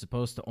originally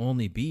supposed to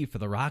only be for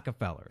the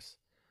Rockefellers,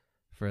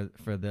 for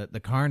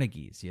the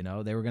Carnegies.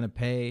 They were going to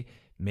pay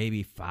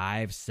maybe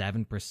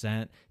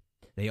 5-7%.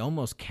 They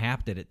almost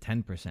capped it at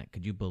 10%.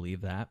 Could you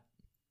believe that?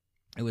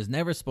 It was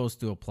never supposed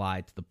to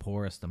apply to the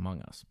poorest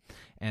among us.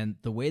 And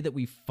the way that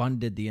we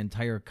funded the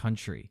entire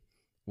country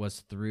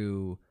was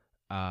through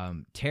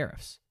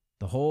tariffs.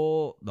 The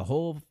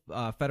whole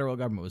federal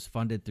government was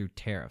funded through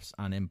tariffs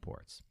on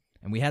imports.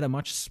 And we had a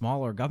much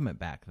smaller government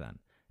back then.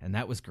 And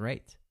that was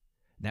great.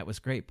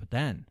 But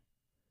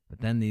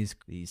then these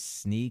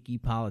sneaky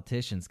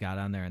politicians got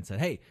on there and said,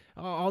 hey,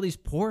 all these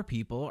poor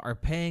people are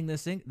paying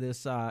this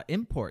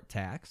import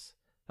tax,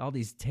 all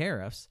these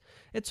tariffs.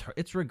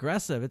 It's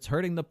regressive. It's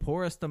hurting the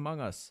poorest among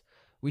us.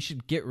 We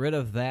should get rid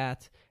of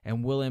that,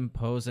 and we'll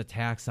impose a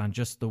tax on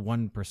just the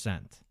 1%.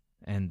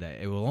 And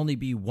it will only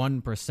be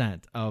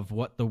 1% of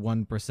what the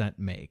 1%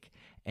 make.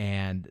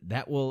 And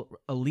that will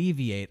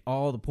alleviate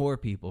all the poor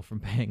people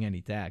from paying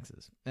any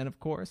taxes. And of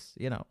course,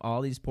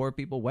 all these poor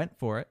people went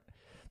for it.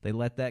 They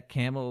let that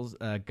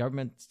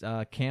government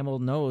camel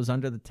nose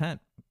under the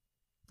tent.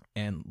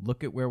 And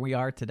look at where we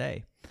are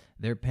today.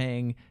 They're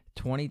paying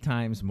 20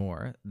 times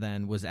more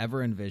than was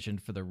ever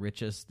envisioned for the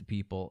richest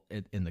people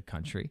in the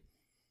country.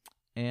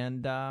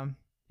 And,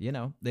 you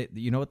know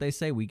what they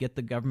say, we get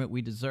the government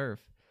we deserve.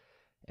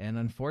 And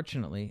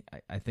unfortunately,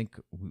 I think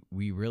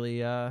we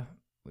really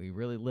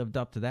lived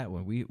up to that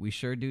one. We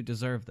sure do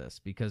deserve this,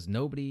 because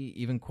nobody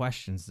even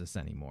questions this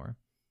anymore,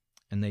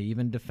 and they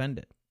even defend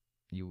it.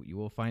 You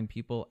will find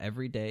people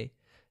every day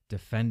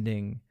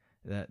defending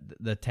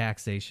the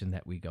taxation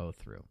that we go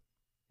through.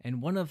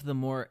 And one of the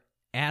more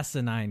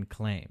asinine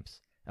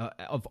claims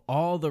of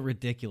all the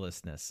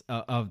ridiculousness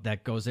of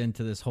that goes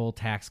into this whole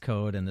tax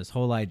code and this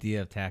whole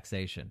idea of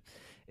taxation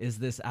is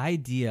this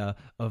idea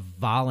of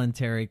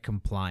voluntary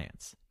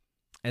compliance,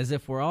 as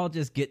if we're all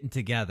just getting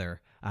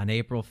together on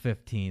April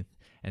 15th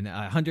and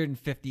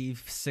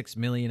 156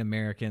 million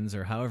Americans,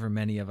 or however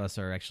many of us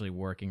are actually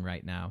working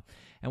right now,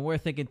 and we're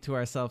thinking to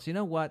ourselves, you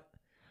know what,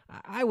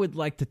 I would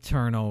like to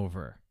turn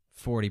over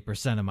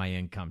 40% of my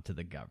income to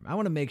the government. I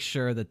want to make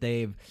sure that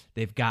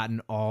they've gotten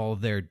all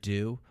their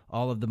due,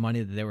 all of the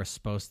money that they were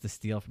supposed to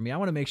steal from me. I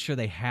want to make sure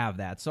they have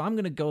that. So I'm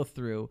going to go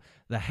through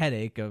the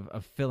headache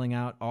of filling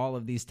out all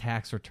of these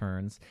tax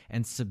returns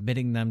and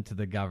submitting them to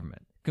the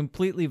government.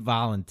 Completely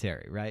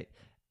voluntary, right?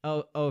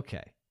 Oh,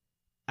 okay.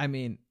 I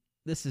mean,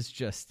 this is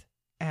just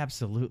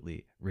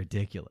absolutely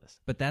ridiculous.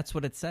 But that's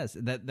what it says.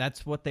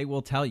 That's what they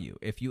will tell you.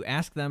 If you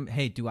ask them,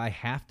 hey, do I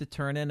have to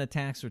turn in a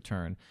tax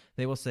return?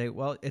 They will say,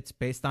 well, it's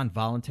based on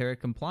voluntary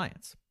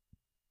compliance.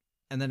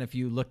 And then if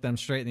you look them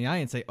straight in the eye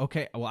and say,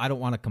 okay, well, I don't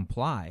want to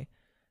comply,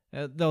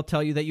 they'll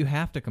tell you that you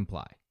have to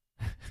comply.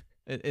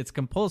 It's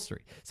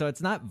compulsory. So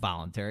it's not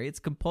voluntary, it's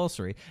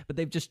compulsory, but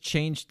they've just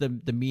changed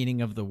the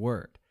meaning of the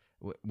word,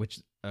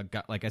 which,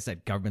 like I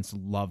said, governments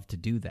love to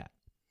do that.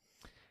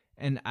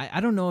 And I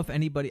don't know if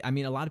anybody,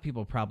 a lot of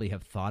people probably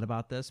have thought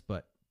about this,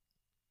 but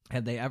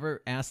have they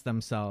ever asked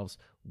themselves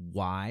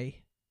why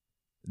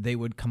they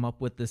would come up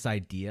with this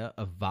idea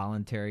of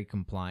voluntary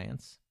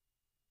compliance?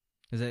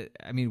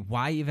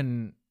 Why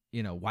even,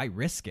 why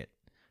risk it?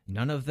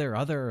 None of their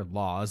other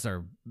laws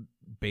are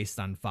based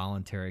on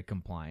voluntary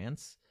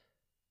compliance.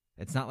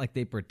 It's not like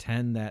they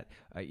pretend that,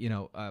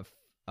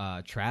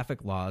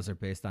 traffic laws are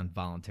based on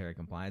voluntary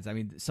compliance.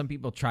 Some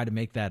people try to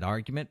make that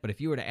argument, but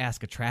if you were to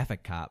ask a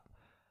traffic cop,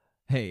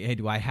 hey,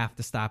 do I have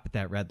to stop at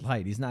that red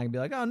light? He's not going to be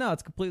like, oh, no,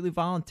 it's completely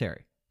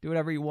voluntary. Do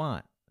whatever you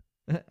want.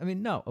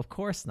 No, of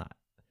course not.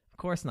 Of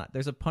course not.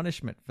 There's a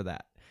punishment for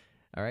that.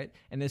 All right.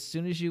 And as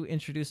soon as you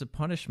introduce a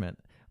punishment,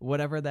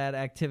 whatever that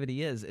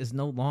activity is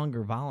no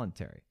longer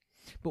voluntary.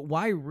 But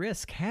why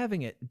risk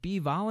having it be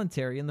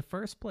voluntary in the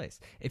first place?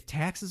 If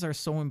taxes are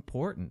so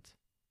important,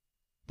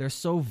 they're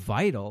so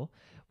vital,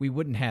 we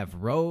wouldn't have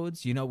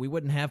roads, we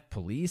wouldn't have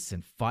police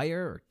and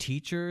fire or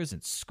teachers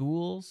and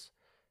schools.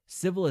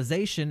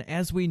 Civilization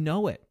as we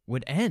know it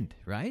would end,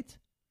 right?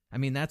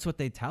 That's what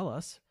they tell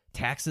us.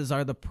 Taxes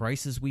are the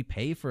prices we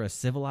pay for a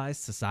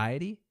civilized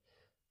society.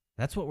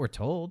 That's what we're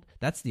told.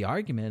 That's the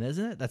argument,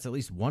 isn't it? That's at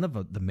least one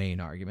of the main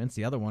arguments.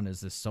 The other one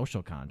is this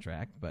social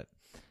contract, but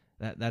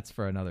That's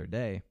for another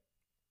day.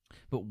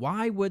 But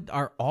why would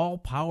our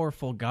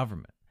all-powerful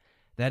government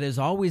that is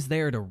always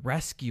there to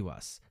rescue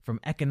us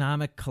from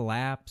economic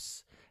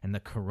collapse and the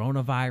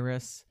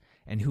coronavirus,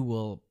 and who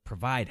will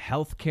provide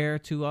health care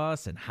to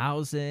us and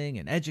housing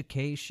and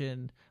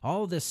education,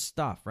 all this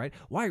stuff, right?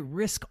 Why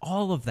risk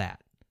all of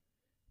that?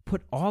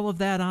 Put all of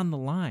that on the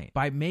line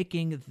by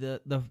making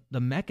the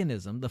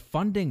mechanism, the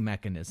funding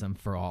mechanism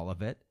for all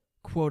of it,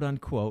 quote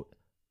unquote,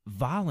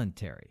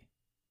 voluntary.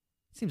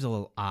 Seems a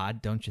little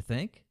odd, don't you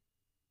think?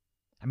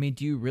 I mean,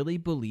 do you really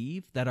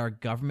believe that our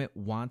government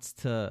wants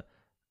to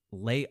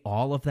lay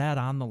all of that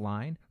on the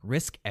line?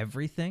 Risk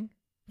everything?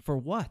 For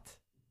what?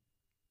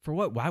 For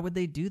what? Why would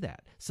they do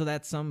that? So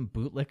that some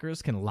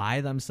bootlickers can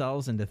lie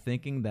themselves into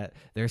thinking that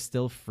they're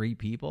still free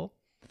people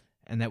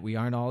and that we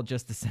aren't all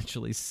just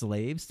essentially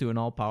slaves to an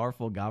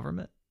all-powerful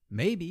government?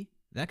 Maybe.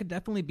 That could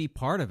definitely be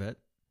part of it.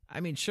 I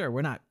mean, sure,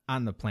 we're not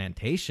on the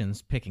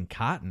plantations picking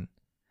cotton.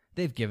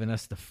 They've given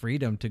us the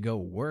freedom to go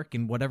work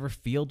in whatever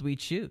field we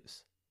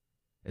choose,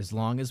 as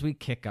long as we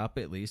kick up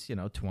at least,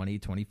 20,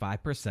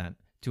 25%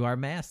 to our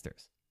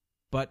masters.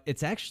 But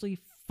it's actually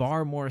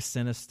far more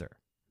sinister.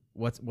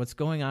 What's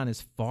going on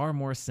is far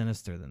more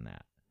sinister than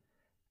that.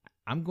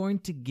 I'm going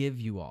to give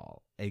you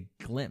all a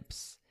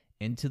glimpse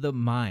into the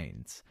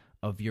minds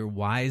of your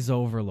wise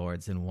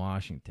overlords in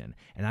Washington,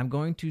 and I'm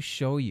going to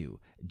show you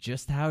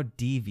just how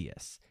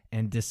devious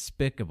and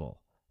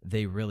despicable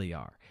they really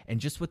are, and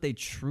just what they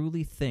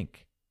truly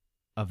think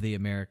of the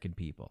American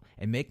people.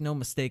 And make no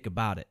mistake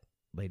about it,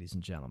 ladies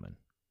and gentlemen,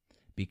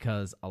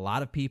 because a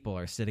lot of people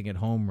are sitting at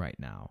home right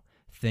now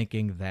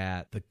thinking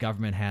that the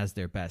government has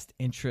their best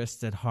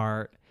interests at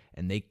heart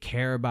and they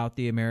care about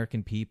the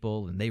American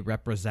people and they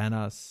represent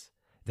us.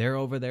 They're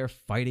over there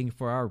fighting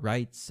for our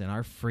rights and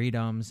our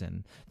freedoms,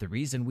 and the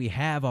reason we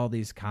have all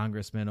these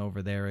congressmen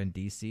over there in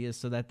D.C. is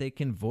so that they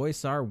can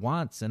voice our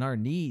wants and our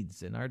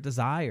needs and our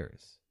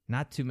desires.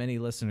 Not too many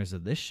listeners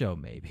of this show,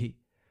 maybe,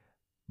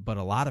 but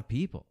a lot of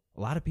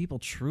people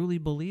truly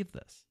believe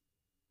this.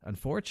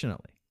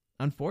 Unfortunately,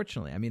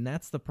 I mean,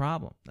 that's the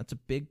problem. That's a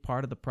big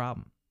part of the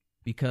problem,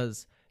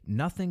 because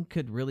nothing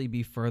could really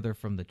be further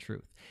from the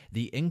truth.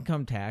 The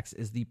income tax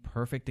is the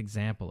perfect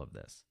example of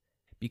this,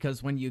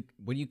 because when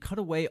you cut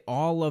away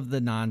all of the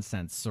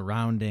nonsense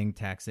surrounding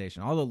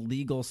taxation, all the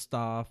legal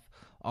stuff,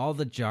 all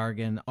the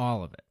jargon,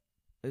 all of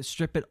it,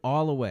 strip it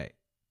all away,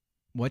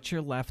 what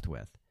you're left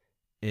with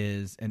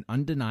is an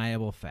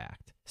undeniable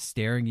fact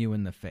staring you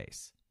in the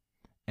face,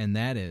 and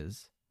that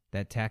is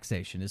that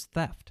taxation is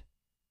theft.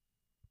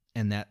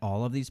 And that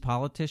all of these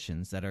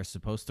politicians that are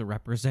supposed to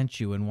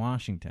represent you in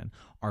Washington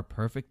are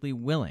perfectly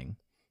willing,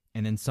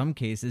 and in some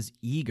cases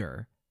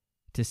eager,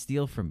 to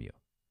steal from you.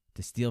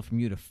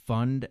 To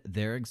fund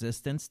their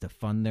existence, to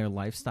fund their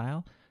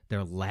lifestyle,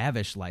 their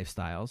lavish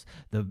lifestyles.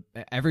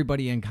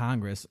 Everybody in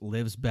Congress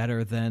lives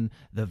better than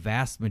the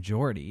vast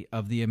majority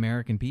of the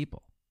American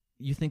people.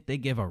 You think they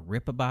give a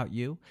rip about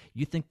you?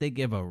 You think they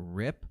give a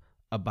rip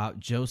about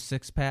Joe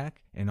Sixpack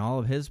and all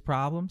of his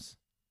problems?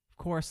 Of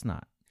course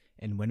not.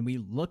 And when we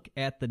look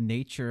at the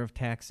nature of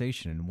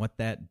taxation and what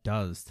that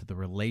does to the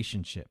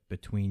relationship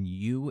between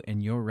you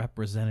and your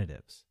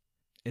representatives,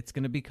 it's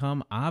going to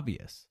become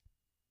obvious.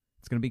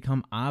 It's going to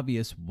become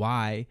obvious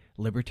why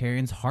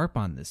libertarians harp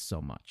on this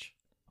so much,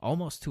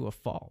 almost to a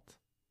fault.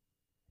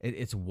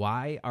 It's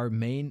why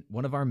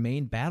one of our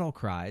main battle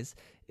cries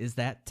is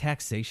that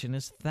taxation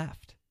is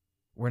theft.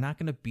 We're not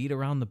going to beat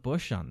around the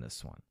bush on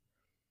this one.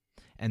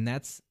 And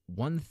that's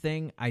one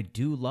thing I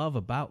do love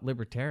about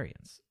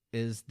libertarians,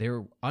 is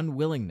their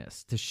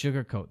unwillingness to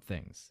sugarcoat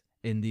things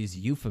in these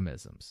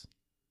euphemisms.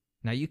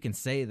 Now, you can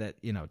say that,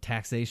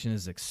 taxation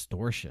is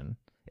extortion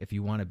if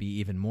you want to be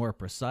even more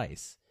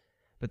precise,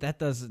 but that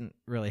doesn't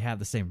really have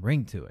the same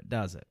ring to it,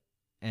 does it?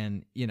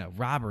 And,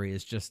 robbery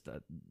is just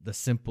the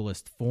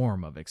simplest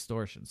form of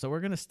extortion. So we're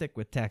going to stick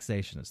with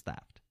taxation as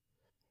theft.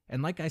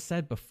 And like I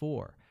said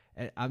before,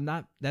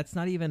 that's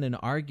not even an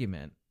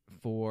argument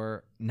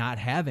for not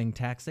having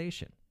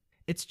taxation.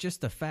 It's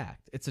just a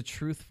fact. It's a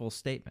truthful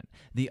statement.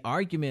 The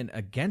argument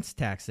against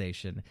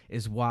taxation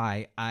is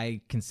why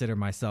I consider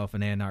myself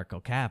an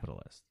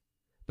anarcho-capitalist.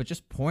 But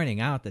just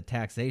pointing out that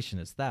taxation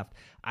is theft,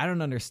 I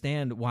don't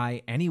understand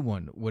why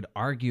anyone would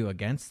argue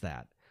against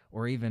that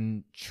or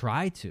even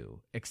try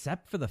to,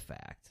 except for the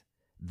fact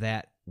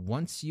that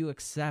once you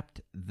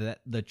accept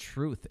the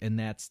truth in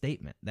that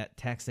statement, that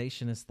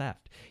taxation is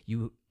theft,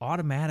 you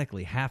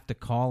automatically have to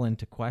call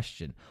into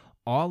question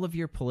all of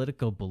your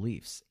political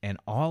beliefs and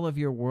all of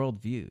your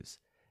worldviews.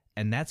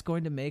 And that's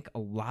going to make a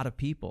lot of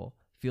people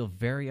feel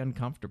very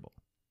uncomfortable,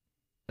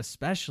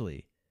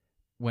 especially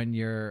when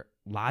you're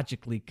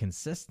logically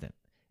consistent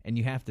and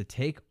you have to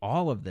take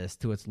all of this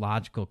to its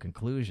logical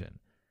conclusion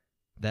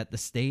that the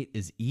state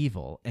is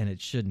evil and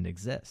it shouldn't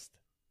exist.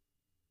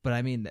 But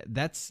I mean,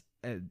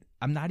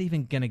 I'm not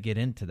even going to get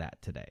into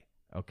that today,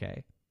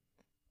 okay?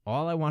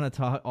 All I want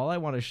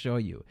to show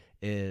you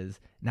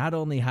is not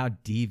only how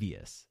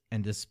devious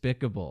and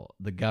despicable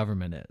the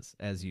government is,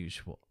 as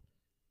usual,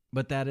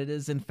 but that it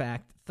is in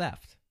fact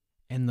theft,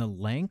 and the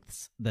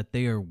lengths that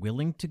they are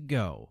willing to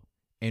go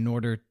in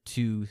order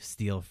to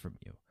steal from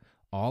you.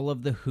 All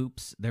of the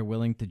hoops they're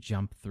willing to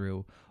jump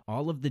through,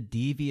 all of the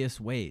devious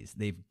ways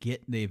they've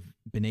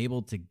been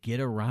able to get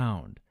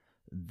around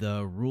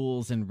the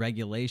rules and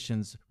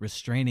regulations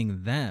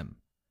restraining them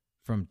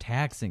from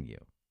taxing you.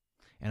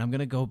 And I'm going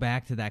to go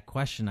back to that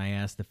question I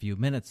asked a few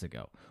minutes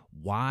ago.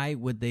 Why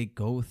would they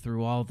go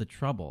through all the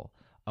trouble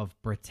of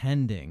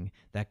pretending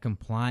that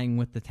complying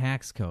with the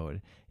tax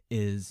code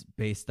is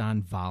based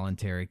on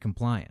voluntary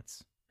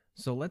compliance?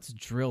 So let's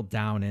drill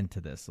down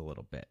into this a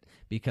little bit,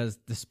 because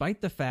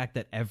despite the fact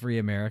that every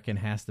American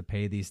has to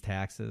pay these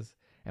taxes,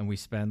 and we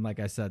spend,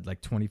 like I said,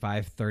 like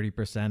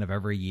 25-30% of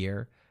every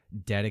year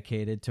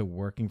dedicated to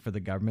working for the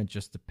government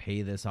just to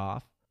pay this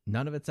off,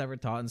 none of it's ever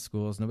taught in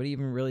schools. Nobody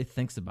even really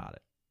thinks about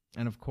it.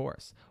 And of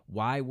course,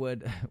 why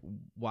would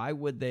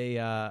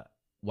the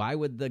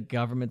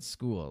government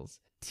schools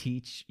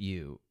teach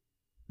you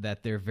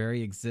that their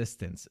very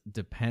existence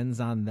depends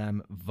on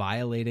them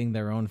violating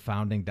their own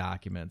founding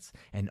documents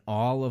and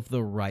all of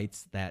the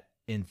rights that,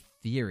 in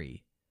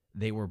theory,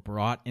 they were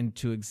brought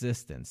into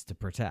existence to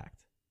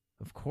protect?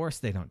 Of course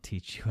they don't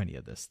teach you any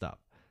of this stuff.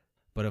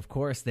 But of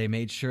course they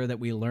made sure that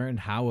we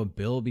learned how a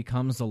bill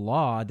becomes a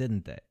law,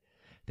 didn't they?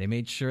 They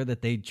made sure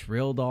that they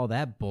drilled all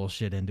that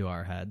bullshit into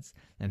our heads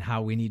and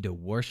how we need to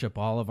worship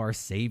all of our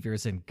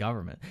saviors in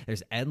government.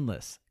 There's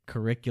endless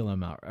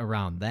curriculum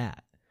around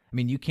that. I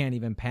mean, you can't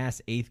even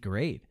pass 8th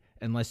grade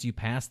unless you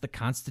pass the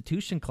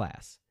Constitution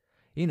class.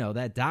 You know,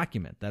 that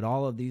document that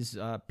all of these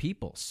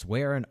people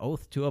swear an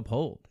oath to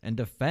uphold and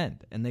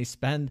defend, and they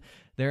spend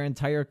their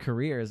entire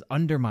careers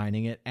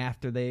undermining it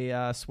after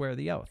they swear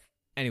the oath.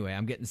 Anyway,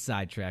 I'm getting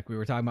sidetracked. We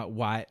were talking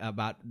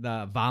about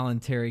the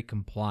voluntary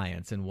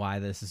compliance and why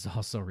this is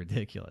also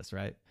ridiculous,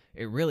 right?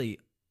 It really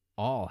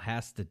all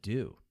has to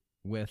do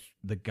with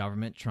the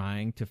government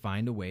trying to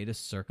find a way to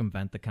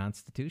circumvent the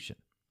Constitution.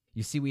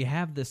 You see, we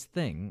have this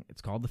thing,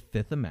 it's called the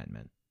Fifth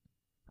Amendment.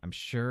 I'm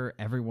sure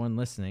everyone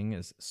listening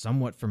is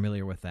somewhat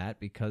familiar with that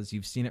because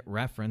you've seen it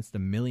referenced a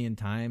million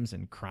times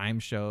in crime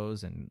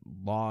shows and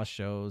law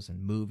shows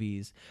and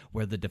movies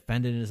where the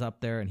defendant is up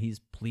there and he's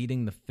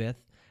pleading the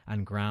Fifth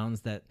on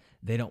grounds that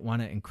they don't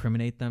want to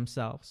incriminate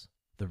themselves.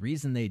 The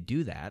reason they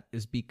do that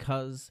is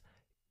because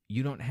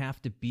you don't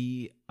have to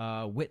be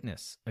a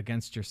witness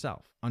against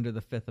yourself under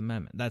the Fifth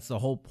Amendment. That's the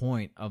whole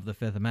point of the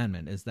Fifth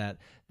Amendment, is that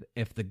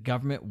if the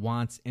government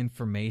wants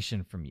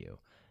information from you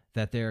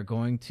that they're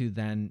going to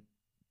then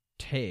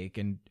take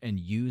and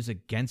use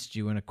against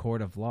you in a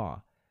court of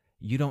law,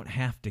 you don't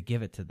have to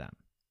give it to them.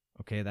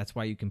 Okay, that's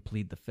why you can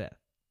plead the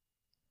Fifth.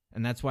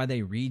 And that's why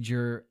they read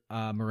your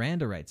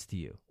Miranda rights to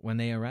you when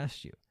they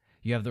arrest you.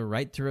 You have the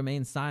right to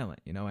remain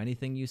silent. You know,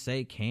 anything you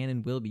say can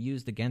and will be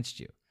used against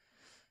you.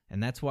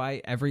 And that's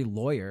why every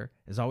lawyer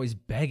is always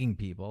begging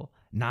people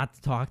not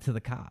to talk to the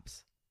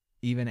cops,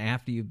 even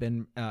after you've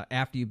been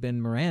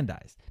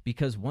Mirandized.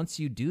 Because once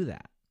you do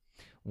that,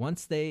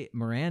 once they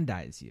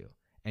Mirandize you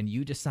and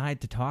you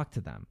decide to talk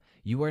to them,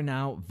 you are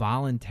now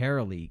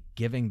voluntarily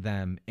giving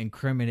them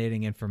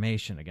incriminating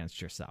information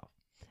against yourself.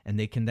 And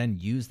they can then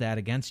use that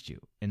against you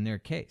in their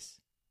case.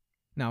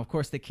 Now, of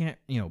course, they can't,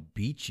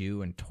 beat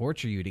you and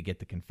torture you to get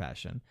the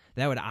confession.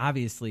 That would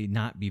obviously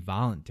not be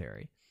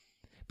voluntary.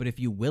 But if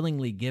you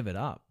willingly give it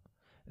up,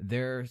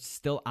 they're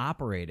still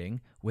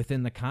operating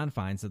within the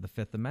confines of the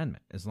Fifth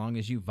Amendment, as long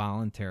as you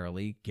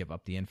voluntarily give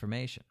up the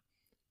information.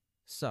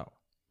 So,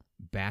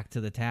 back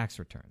to the tax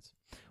returns.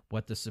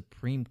 What the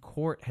Supreme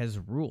Court has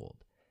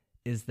ruled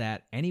is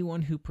that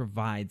anyone who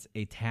provides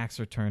a tax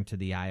return to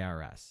the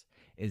IRS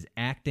is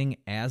acting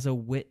as a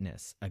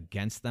witness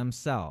against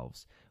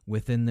themselves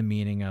within the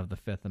meaning of the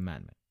Fifth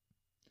Amendment.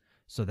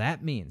 So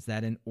that means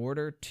that in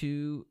order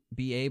to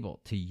be able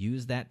to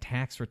use that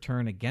tax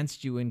return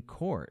against you in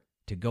court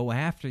to go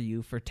after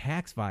you for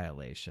tax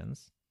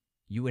violations,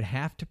 you would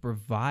have to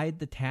provide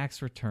the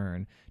tax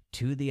return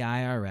to the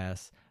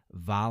IRS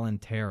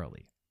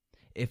voluntarily.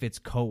 If it's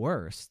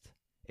coerced,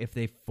 if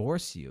they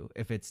force you,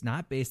 if it's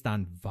not based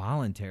on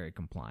voluntary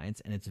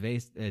compliance and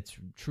it's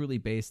truly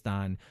based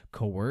on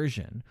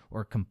coercion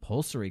or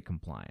compulsory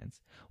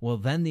compliance, well,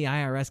 then the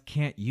IRS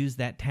can't use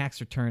that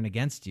tax return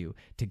against you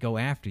to go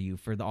after you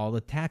for all the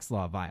tax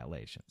law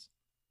violations.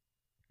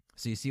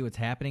 So you see what's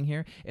happening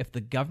here? If the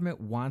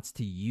government wants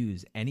to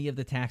use any of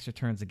the tax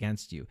returns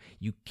against you,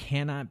 you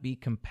cannot be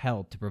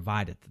compelled to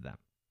provide it to them.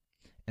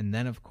 And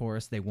then, of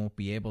course, they won't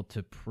be able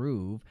to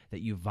prove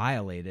that you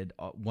violated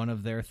one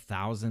of their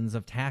thousands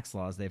of tax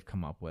laws they've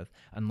come up with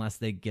unless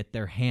they get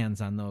their hands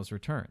on those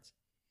returns.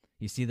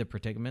 You see the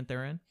predicament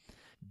they're in?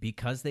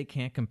 Because they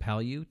can't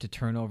compel you to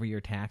turn over your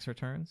tax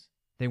returns,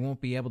 they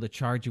won't be able to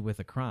charge you with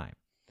a crime.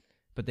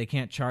 But they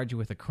can't charge you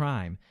with a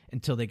crime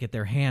until they get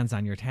their hands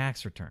on your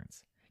tax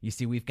returns. You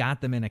see, we've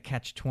got them in a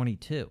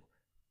catch-22.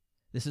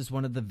 This is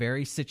one of the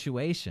very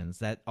situations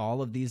that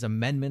all of these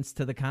amendments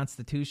to the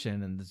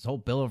Constitution and this whole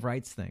Bill of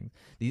Rights thing,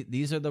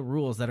 these are the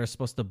rules that are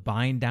supposed to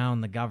bind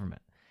down the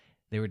government.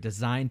 They were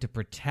designed to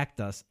protect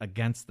us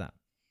against them.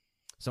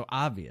 So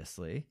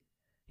obviously,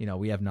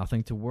 we have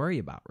nothing to worry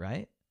about,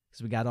 right?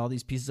 because we got all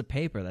these pieces of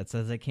paper that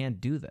says they can't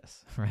do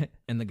this, right?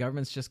 And the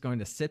government's just going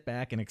to sit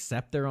back and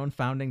accept their own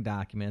founding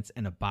documents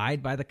and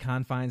abide by the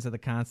confines of the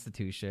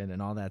Constitution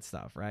and all that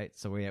stuff, right?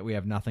 So we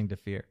have nothing to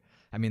fear.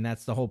 I mean,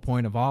 that's the whole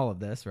point of all of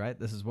this, right?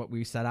 This is what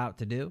we set out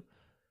to do.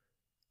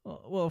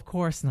 Well, of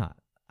course not.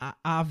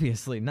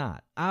 Obviously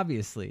not.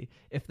 Obviously,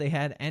 if they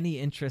had any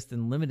interest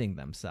in limiting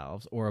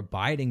themselves or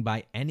abiding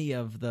by any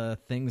of the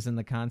things in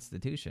the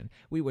Constitution,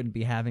 we wouldn't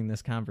be having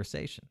this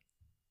conversation.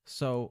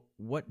 So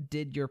what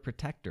did your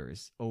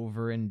protectors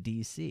over in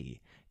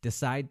D.C.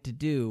 decide to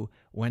do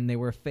when they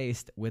were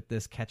faced with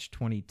this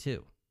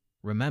catch-22?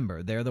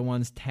 Remember, they're the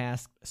ones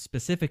tasked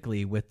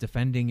specifically with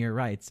defending your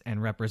rights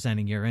and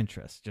representing your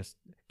interests. Just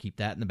keep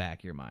that in the back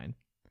of your mind.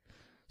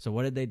 So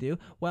what did they do?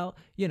 Well,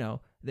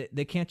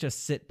 they can't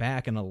just sit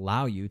back and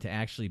allow you to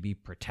actually be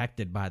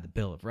protected by the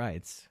Bill of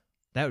Rights.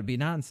 That would be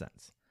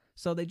nonsense.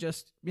 So they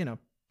just,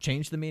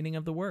 changed the meaning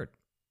of the word.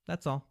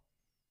 That's all.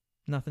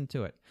 Nothing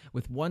to it.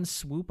 With one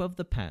swoop of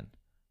the pen,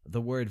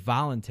 the word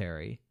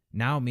voluntary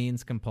now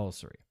means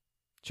compulsory.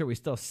 Sure, we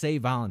still say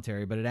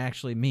voluntary, but it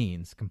actually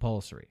means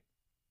compulsory.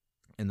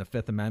 And the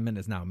Fifth Amendment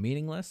is now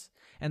meaningless,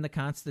 and the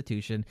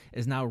Constitution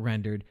is now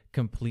rendered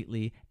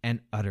completely and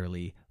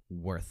utterly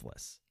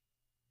worthless.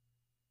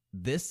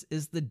 This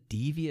is the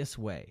devious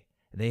way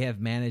they have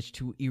managed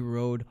to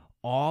erode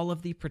all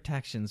of the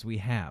protections we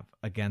have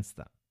against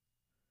them.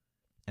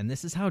 And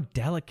this is how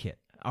delicate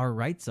our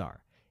rights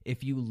are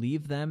if you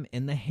leave them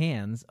in the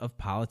hands of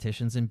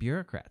politicians and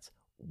bureaucrats.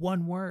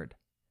 One word,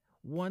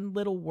 one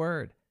little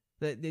word.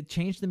 They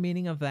change the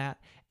meaning of that,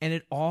 and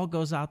it all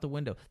goes out the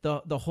window.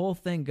 The whole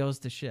thing goes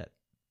to shit.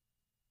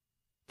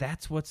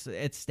 That's what's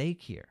at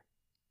stake here.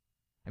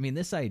 I mean,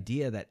 this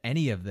idea that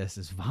any of this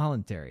is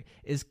voluntary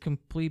is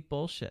complete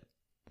bullshit.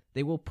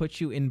 They will put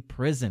you in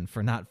prison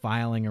for not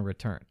filing a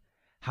return.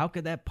 How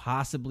could that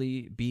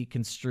possibly be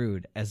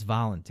construed as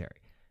voluntary?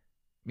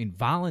 I mean,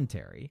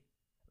 voluntary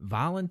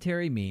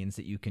means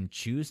that you can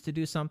choose to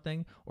do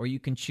something or you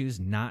can choose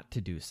not to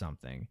do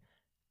something.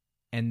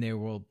 And you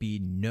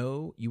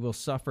will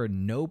suffer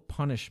no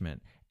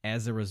punishment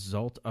as a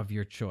result of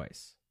your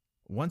choice.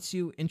 Once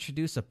you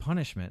introduce a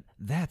punishment,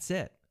 that's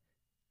it.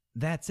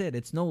 That's it.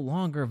 It's no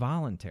longer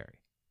voluntary.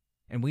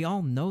 And we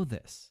all know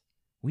this.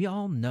 We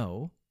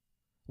know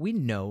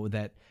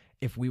that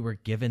if we were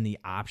given the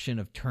option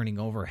of turning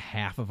over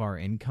half of our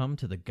income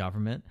to the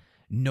government,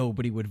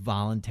 nobody would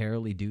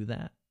voluntarily do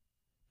that.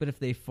 But if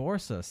they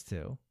force us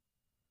to,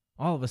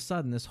 all of a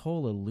sudden this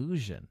whole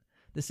illusion,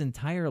 this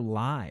entire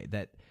lie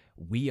that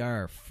we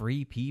are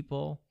free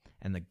people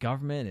and the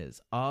government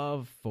is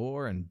of,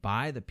 for, and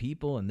by the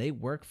people and they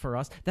work for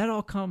us, that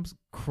all comes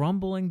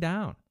crumbling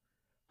down.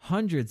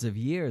 Hundreds of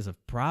years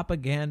of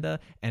propaganda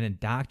and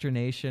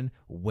indoctrination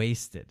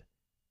wasted.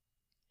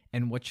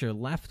 And what you're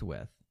left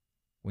with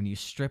when you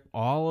strip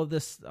all of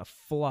this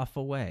fluff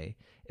away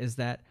is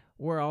that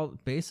we're all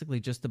basically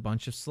just a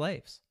bunch of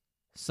slaves,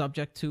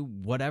 subject to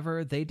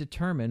whatever they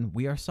determine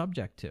we are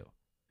subject to.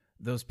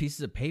 Those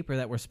pieces of paper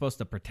that were supposed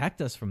to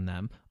protect us from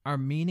them are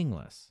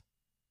meaningless.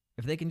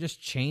 If they can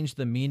just change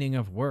the meaning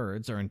of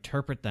words or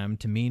interpret them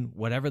to mean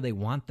whatever they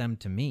want them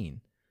to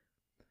mean,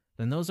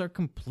 then those are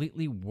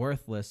completely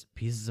worthless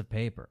pieces of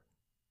paper.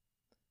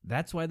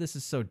 That's why this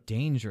is so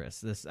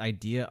dangerous, this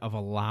idea of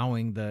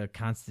allowing the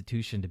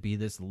Constitution to be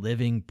this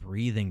living,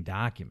 breathing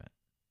document.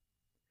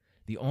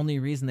 The only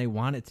reason they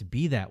want it to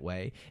be that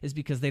way is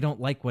because they don't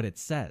like what it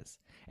says,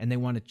 and they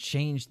want to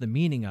change the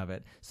meaning of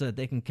it so that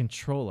they can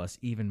control us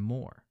even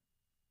more.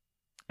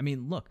 I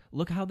mean,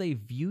 look how they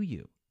view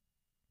you.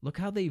 Look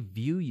how they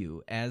view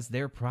you as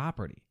their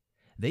property.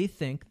 They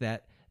think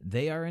that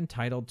they are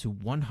entitled to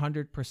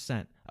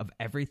 100% of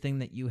everything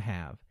that you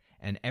have,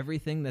 and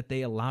everything that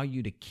they allow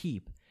you to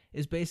keep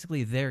is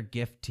basically their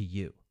gift to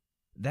you.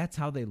 That's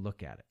how they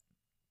look at it.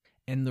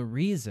 And the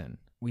reason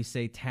we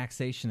say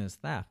taxation is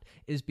theft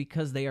is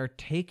because they are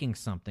taking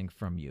something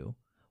from you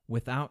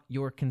without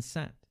your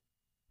consent.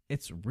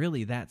 It's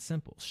really that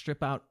simple.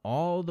 Strip out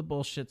all the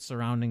bullshit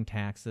surrounding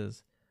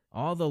taxes,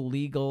 all the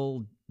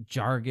legal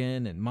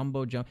jargon and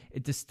mumbo jumbo,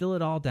 distill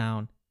it all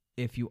down.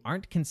 If you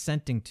aren't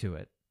consenting to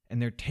it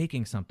and they're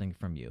taking something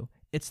from you,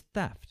 it's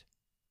theft.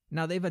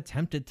 Now, they've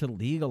attempted to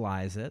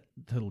legalize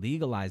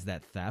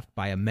that theft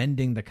by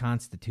amending the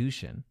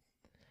Constitution,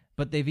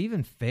 but they've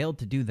even failed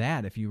to do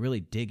that if you really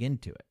dig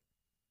into it.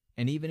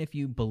 And even if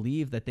you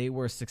believe that they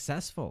were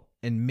successful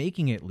in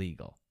making it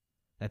legal,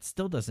 that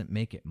still doesn't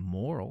make it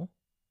moral.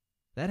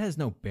 That has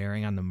no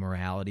bearing on the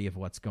morality of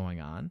what's going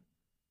on.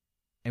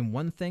 And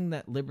one thing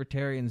that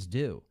libertarians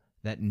do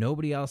that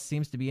nobody else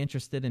seems to be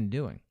interested in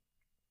doing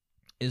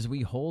is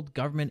we hold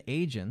government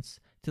agents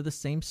to the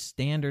same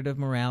standard of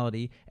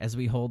morality as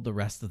we hold the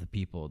rest of the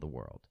people of the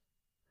world.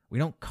 We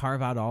don't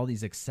carve out all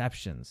these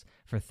exceptions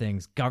for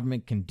things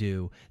government can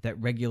do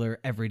that regular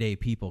everyday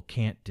people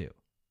can't do.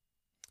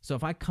 So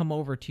if I come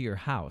over to your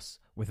house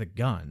with a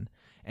gun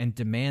and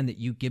demand that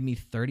you give me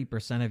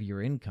 30% of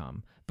your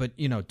income, but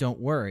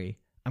don't worry,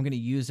 I'm going to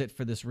use it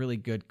for this really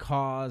good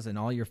cause and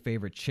all your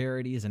favorite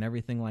charities and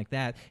everything like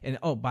that. And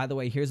oh, by the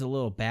way, here's a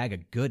little bag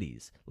of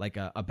goodies, like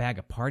a bag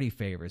of party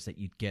favors that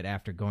you'd get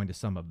after going to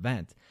some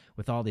event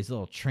with all these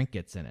little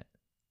trinkets in it.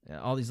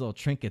 All these little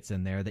trinkets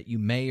in there that you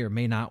may or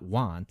may not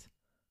want,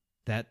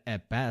 that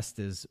at best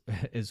is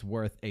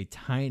worth a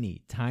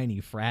tiny,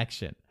 tiny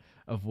fraction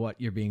of what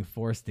you're being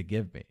forced to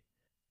give me.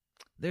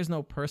 There's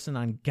no person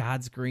on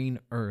God's green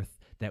earth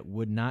that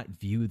would not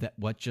view that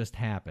what just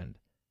happened,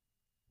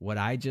 what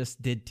I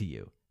just did to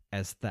you,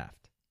 as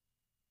theft.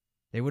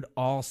 They would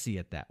all see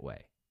it that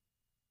way.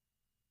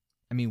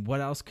 I mean,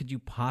 what else could you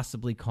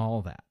possibly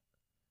call that?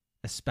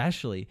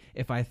 Especially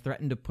if I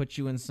threatened to put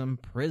you in some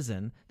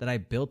prison that I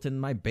built in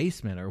my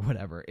basement or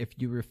whatever if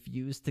you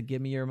refuse to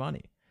give me your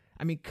money.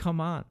 I mean,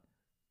 come on.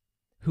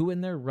 Who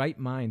in their right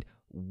mind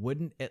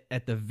wouldn't,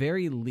 at the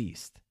very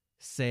least,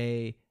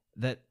 say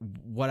that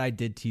what I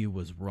did to you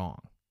was wrong?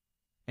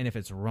 And if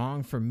it's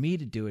wrong for me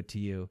to do it to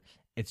you,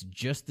 it's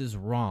just as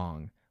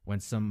wrong when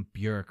some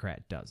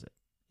bureaucrat does it.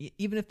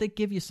 Even if they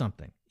give you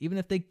something,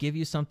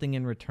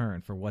 in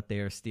return for what they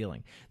are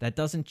stealing, that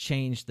doesn't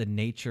change the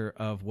nature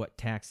of what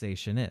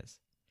taxation is.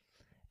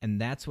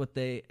 And that's what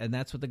the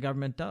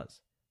government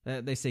does.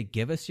 They say,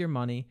 give us your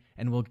money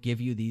and we'll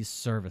give you these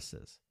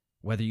services,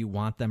 whether you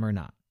want them or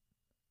not.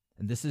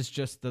 And this is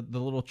just the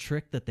little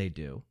trick that they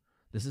do.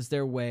 This is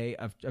their way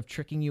of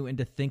tricking you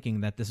into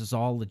thinking that this is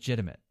all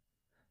legitimate.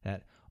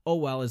 That, oh,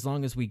 well, as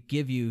long as we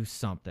give you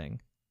something,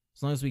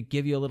 as long as we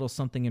give you a little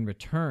something in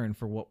return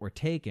for what we're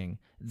taking,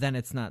 then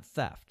it's not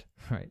theft,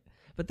 right?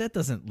 But that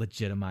doesn't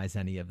legitimize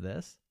any of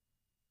this.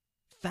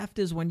 Theft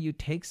is when you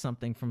take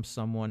something from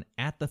someone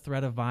at the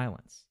threat of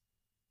violence.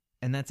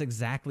 And that's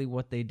exactly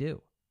what they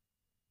do.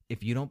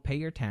 If you don't pay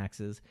your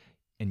taxes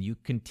and you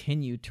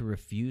continue to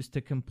refuse to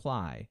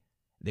comply,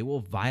 they will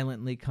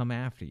violently come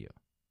after you.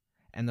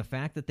 And the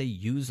fact that they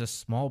use a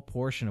small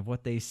portion of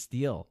what they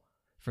steal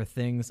for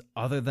things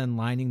other than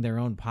lining their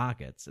own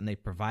pockets, and they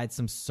provide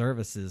some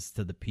services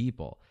to the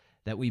people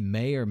that we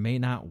may or may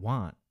not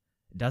want,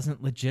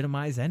 doesn't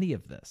legitimize any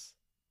of this,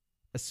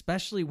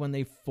 especially when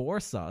they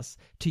force us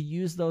to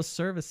use those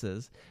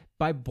services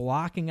by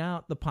blocking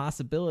out the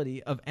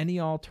possibility of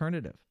any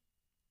alternative.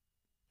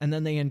 And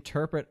then they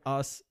interpret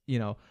us,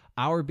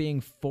 our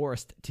being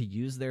forced to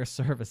use their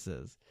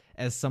services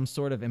as some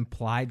sort of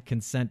implied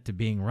consent to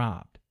being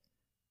robbed.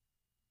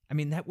 I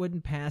mean, that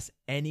wouldn't pass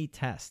any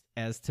test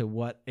as to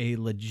what a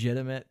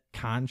legitimate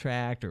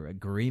contract or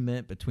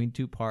agreement between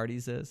two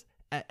parties is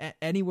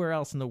anywhere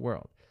else in the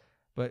world.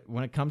 But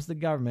when it comes to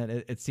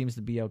government, it seems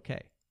to be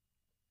okay.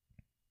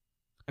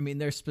 I mean,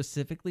 they're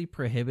specifically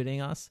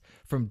prohibiting us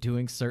from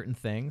doing certain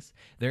things.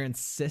 They're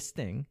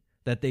insisting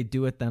that they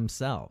do it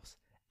themselves,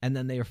 and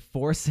then they are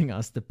forcing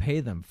us to pay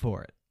them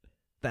for it.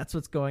 That's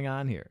what's going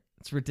on here.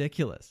 It's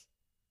ridiculous.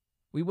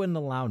 We wouldn't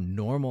allow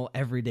normal,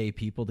 everyday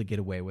people to get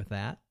away with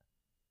that.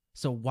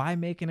 So why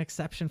make an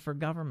exception for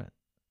government?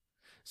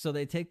 So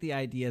they take the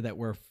idea that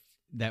we're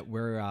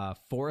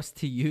forced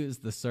to use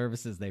the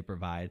services they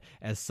provide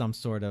as some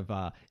sort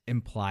of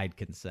implied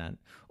consent,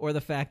 or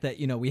the fact that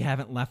we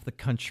haven't left the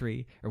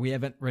country or we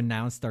haven't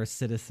renounced our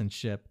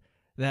citizenship.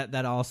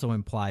 That also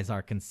implies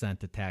our consent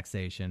to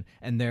taxation,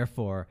 and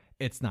therefore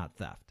it's not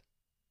theft.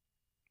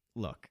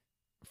 Look,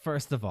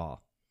 first of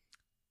all,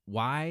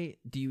 why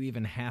do you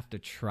even have to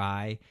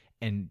try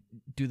and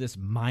do this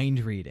mind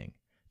reading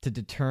to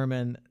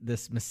determine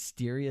this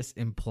mysterious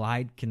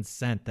implied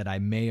consent that I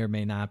may or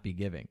may not be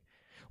giving?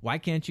 Why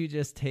can't you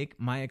just take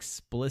my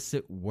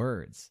explicit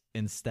words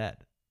instead?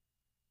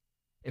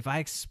 If I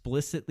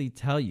explicitly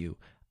tell you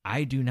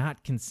I do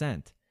not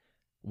consent,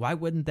 why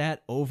wouldn't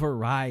that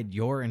override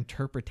your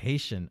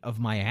interpretation of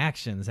my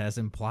actions as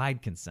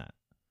implied consent?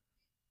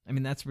 I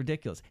mean, that's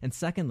ridiculous. And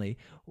secondly,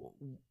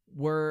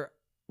 we're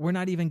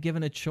not even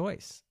given a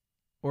choice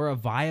or a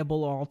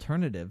viable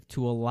alternative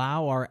to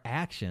allow our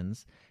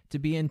actions to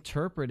be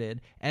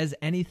interpreted as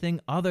anything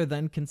other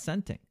than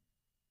consenting.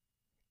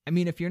 I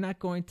mean, if you're not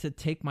going to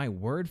take my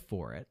word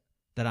for it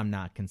that I'm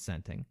not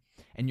consenting,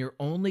 and you're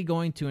only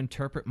going to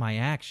interpret my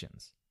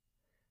actions,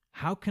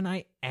 how can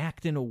I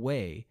act in a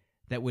way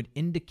that would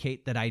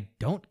indicate that I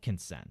don't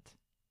consent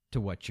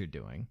to what you're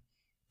doing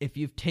if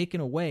you've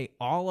taken away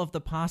all of the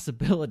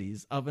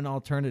possibilities of an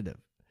alternative?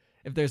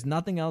 If there's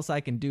nothing else I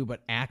can do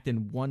but act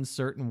in one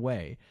certain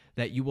way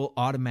that you will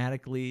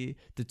automatically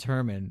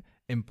determine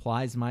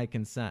implies my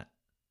consent.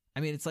 I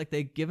mean, it's like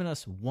they've given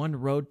us one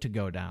road to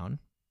go down,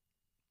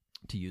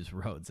 to use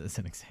roads as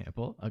an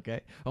example,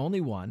 okay?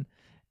 Only one.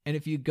 And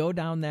if you go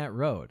down that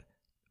road,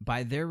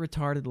 by their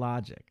retarded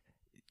logic,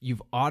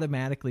 you've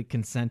automatically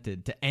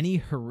consented to any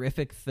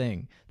horrific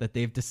thing that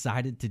they've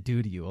decided to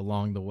do to you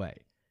along the way.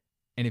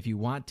 And if you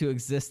want to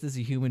exist as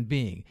a human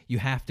being, you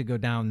have to go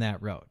down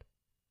that road.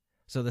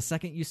 So the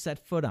second you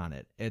set foot on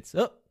it, it's,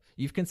 oh,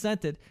 you've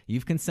consented.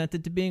 You've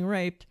consented to being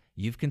raped.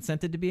 You've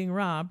consented to being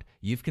robbed.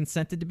 You've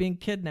consented to being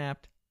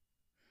kidnapped.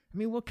 I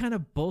mean, what kind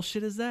of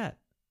bullshit is that?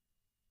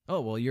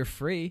 Oh, well, you're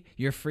free.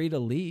 You're free to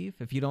leave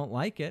if you don't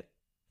like it.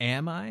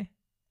 Am I?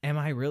 Am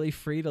I really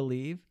free to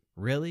leave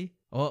Really?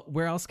 Well,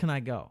 where else can I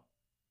go?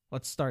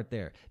 Let's start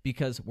there.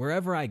 Because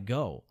wherever I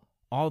go,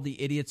 all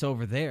the idiots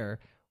over there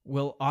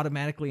will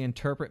automatically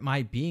interpret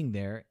my being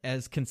there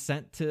as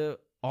consent to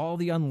all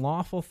the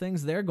unlawful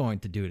things they're going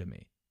to do to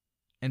me.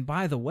 And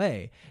by the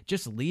way,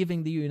 just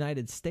leaving the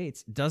United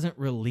States doesn't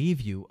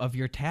relieve you of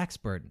your tax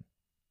burden.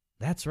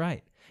 That's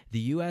right. The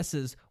U.S.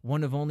 is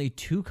one of only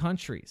 2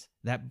 countries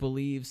that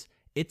believes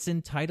it's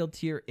entitled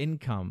to your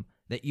income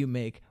that you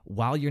make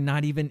while you're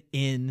not even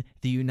in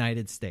the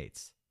United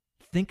States.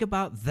 Think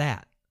about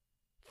that.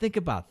 Think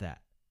about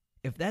that.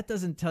 If that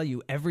doesn't tell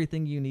you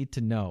everything you need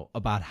to know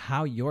about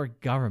how your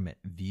government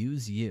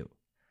views you,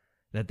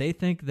 that they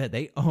think that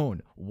they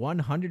own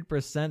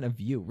 100% of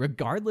you,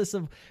 regardless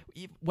of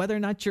whether or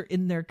not you're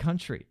in their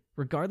country,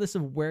 regardless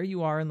of where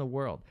you are in the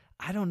world,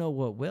 I don't know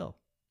what will.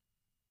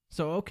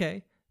 So,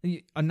 okay,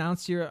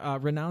 renounce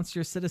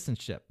your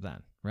citizenship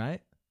then,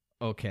 right?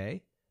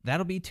 Okay,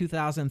 that'll be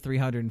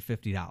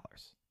 $2,350.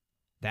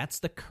 That's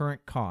the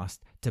current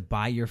cost to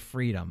buy your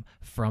freedom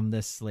from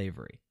this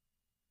slavery.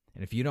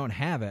 And if you don't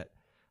have it,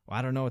 well,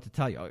 I don't know what to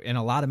tell you. And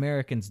a lot of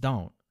Americans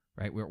don't,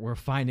 right? We're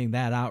finding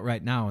that out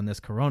right now in this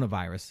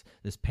coronavirus,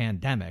 this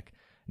pandemic.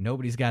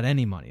 Nobody's got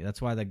any money.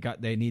 That's why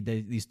they need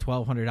these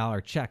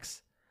 $1,200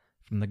 checks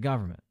from the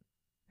government.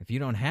 If you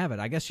don't have it,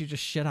 I guess you're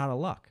just shit out of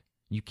luck.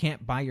 You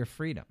can't buy your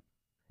freedom.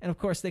 And of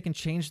course, they can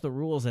change the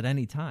rules at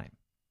any time.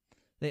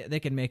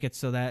 They can make it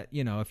so that,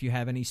 if you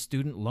have any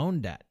student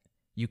loan debt,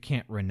 you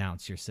can't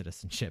renounce your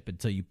citizenship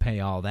until you pay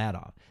all that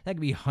off. That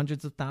could be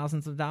hundreds of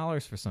thousands of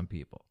dollars for some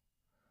people.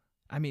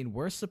 I mean,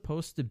 we're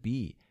supposed to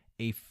be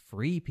a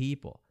free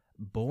people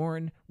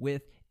born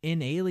with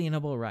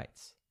inalienable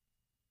rights.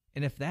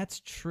 And if that's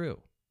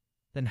true,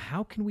 then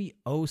how can we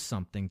owe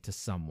something to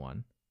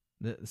someone,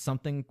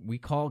 something we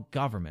call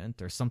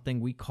government or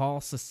something we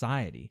call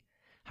society?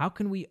 How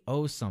can we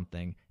owe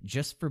something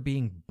just for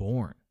being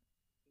born,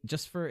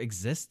 just for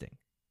existing?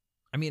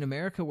 I mean,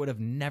 America would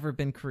have never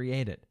been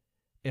created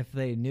if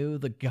they knew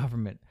the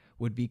government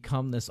would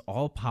become this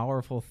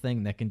all-powerful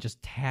thing that can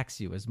just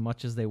tax you as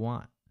much as they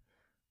want.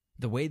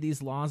 The way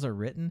these laws are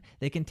written,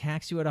 they can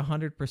tax you at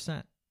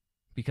 100%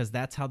 because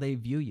that's how they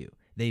view you.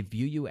 They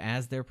view you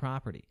as their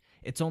property.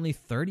 It's only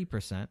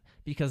 30%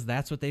 because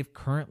that's what they've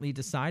currently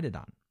decided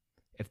on.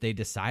 If they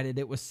decided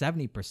it was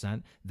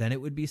 70%, then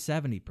it would be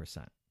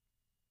 70%.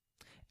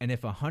 And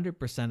if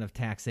 100% of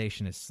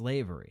taxation is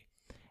slavery,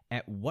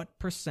 at what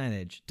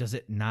percentage does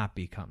it not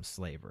become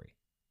slavery?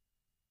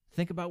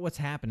 Think about what's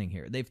happening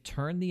here. They've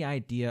turned the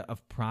idea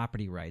of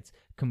property rights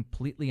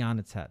completely on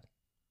its head.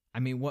 I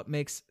mean, what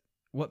makes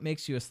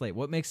you a slave?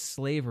 What makes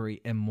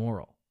slavery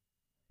immoral?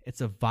 It's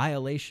a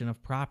violation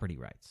of property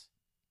rights.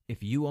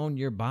 If you own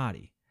your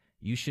body,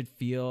 you should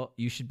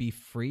be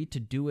free to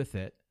do with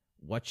it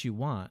what you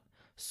want,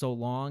 so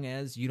long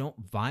as you don't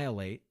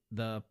violate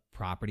the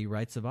property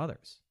rights of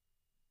others,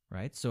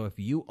 right? So if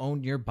you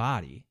own your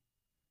body,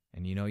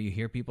 and you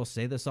hear people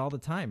say this all the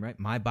time, right?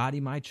 My body,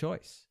 my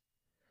choice.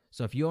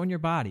 So if you own your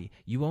body,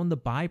 you own the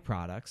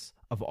byproducts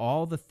of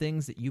all the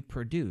things that you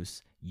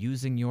produce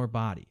using your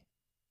body.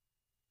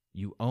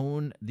 You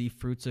own the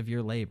fruits of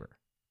your labor.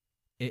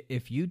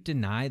 If you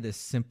deny this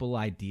simple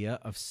idea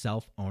of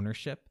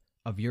self-ownership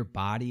of your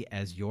body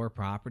as your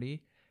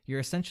property, you're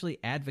essentially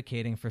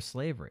advocating for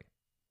slavery.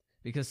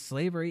 Because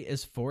slavery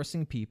is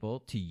forcing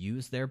people to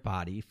use their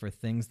body for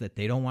things that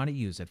they don't want to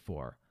use it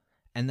for,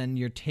 and then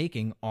you're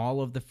taking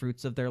all of the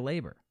fruits of their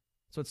labor.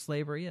 That's what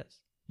slavery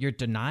is. You're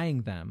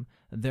denying them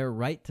their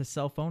right to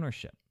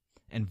self-ownership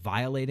and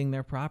violating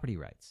their property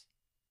rights.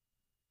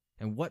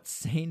 And what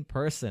sane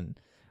person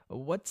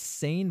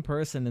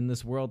in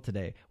this world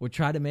today would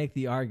try to make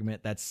the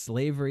argument that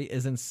slavery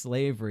isn't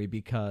slavery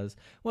because,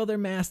 well, their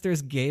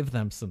masters gave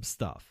them some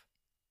stuff?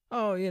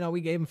 Oh,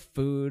 we gave them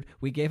food,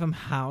 we gave them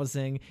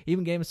housing,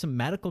 even gave them some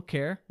medical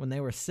care when they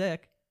were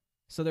sick.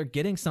 So they're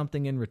getting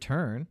something in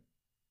return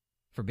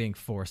for being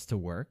forced to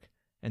work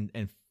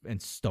and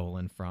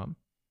stolen from.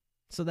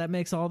 So that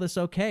makes all this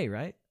okay,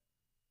 right?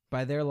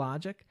 By their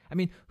logic. I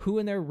mean, who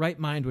in their right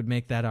mind would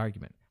make that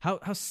argument?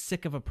 How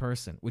sick of a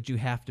person would you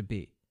have to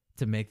be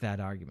to make that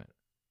argument?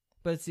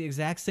 But it's the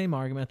exact same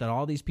argument that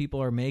all these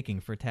people are making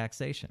for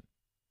taxation.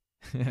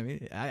 I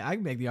mean, I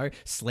can make the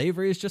argument,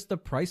 slavery is just the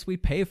price we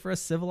pay for a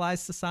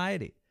civilized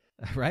society,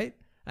 right?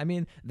 I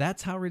mean,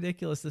 that's how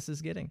ridiculous this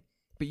is getting.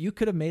 But you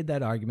could have made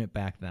that argument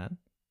back then.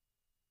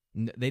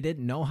 They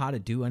didn't know how to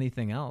do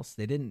anything else.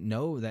 They didn't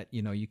know that,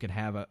 you could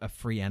have a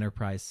free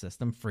enterprise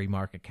system, free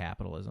market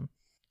capitalism.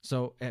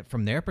 So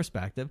from their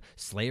perspective,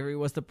 slavery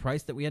was the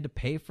price that we had to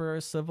pay for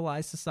a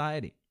civilized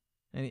society.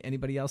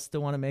 Anybody else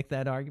still want to make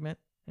that argument?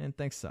 I didn't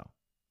think so.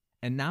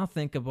 And now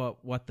think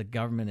about what the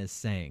government is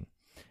saying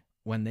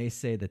when they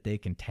say that they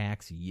can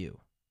tax you.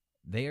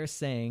 They are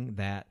saying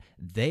that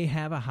they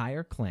have a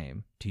higher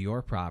claim to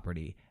your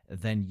property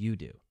than you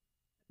do.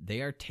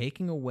 They are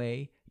taking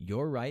away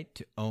your right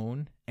to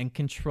own and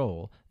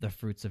control the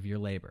fruits of your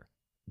labor,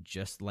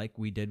 just like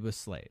we did with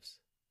slaves.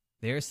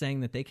 They are saying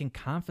that they can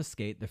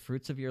confiscate the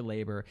fruits of your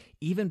labor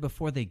even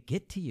before they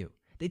get to you.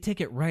 They take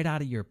it right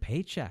out of your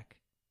paycheck.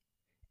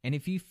 And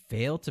if you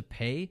fail to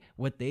pay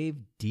what they've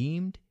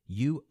deemed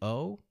you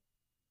owe,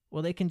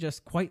 well, they can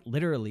just quite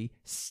literally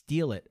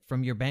steal it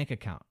from your bank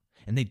account.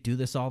 And they do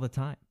this all the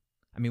time.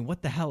 I mean,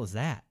 what the hell is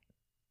that?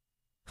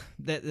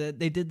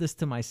 They did this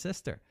to my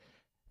sister.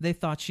 They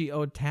thought she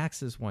owed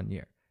taxes one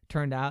year.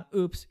 Turned out,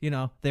 oops,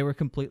 they were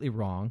completely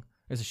wrong.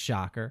 It was a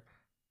shocker.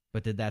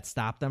 But did that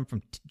stop them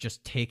from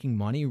just taking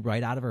money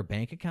right out of her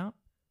bank account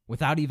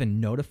without even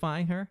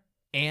notifying her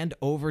and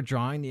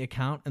overdrawing the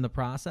account in the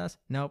process?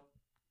 Nope.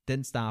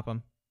 Didn't stop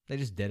them. They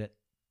just did it.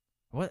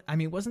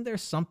 Wasn't there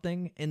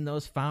something in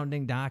those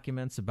founding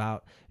documents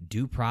about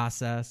due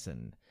process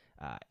and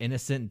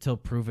innocent until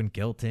proven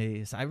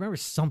guilty? So I remember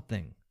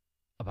something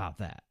about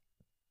that.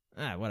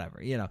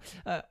 Whatever,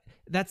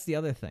 that's the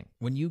other thing.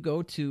 When you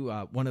go to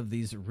one of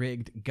these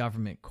rigged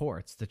government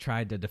courts to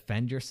try to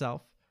defend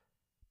yourself,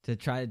 to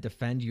try to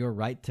defend your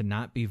right to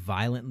not be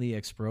violently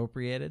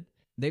expropriated,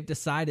 they've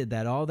decided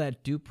that all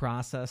that due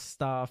process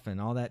stuff and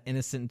all that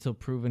innocent until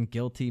proven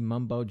guilty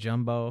mumbo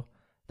jumbo,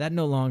 that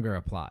no longer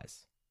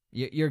applies.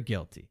 You're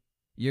guilty.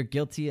 You're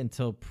guilty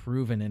until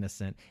proven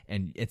innocent,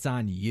 and it's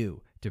on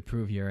you to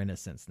prove your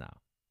innocence now.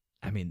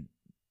 I mean,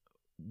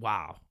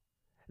 wow.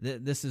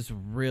 This is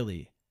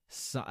really...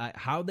 So,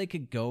 how they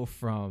could go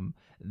from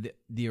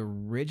the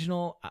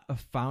original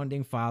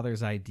founding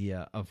fathers'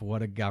 idea of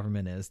what a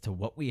government is to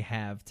what we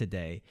have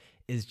today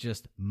is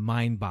just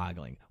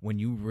mind-boggling when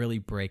you really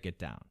break it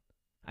down.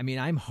 I mean,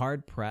 I'm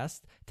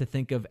hard-pressed to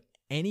think of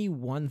any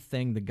one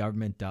thing the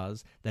government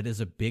does that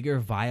is a bigger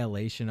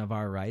violation of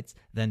our rights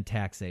than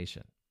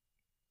taxation.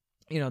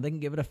 They can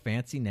give it a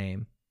fancy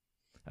name,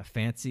 a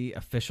fancy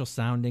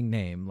official-sounding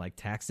name like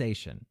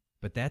taxation,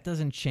 but that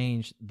doesn't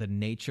change the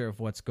nature of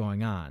what's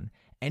going on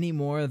any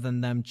more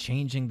than them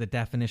changing the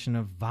definition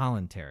of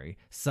voluntary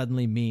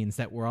suddenly means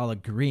that we're all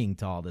agreeing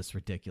to all this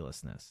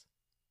ridiculousness.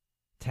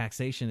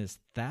 Taxation is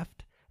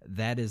theft.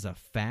 That is a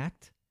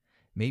fact.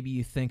 Maybe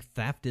you think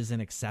theft is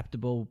an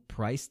acceptable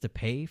price to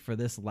pay for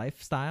this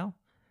lifestyle,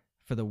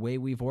 for the way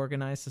we've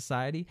organized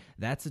society.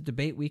 That's a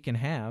debate we can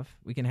have.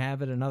 We can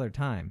have it another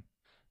time.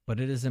 But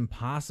it is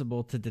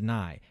impossible to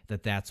deny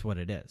that that's what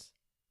it is.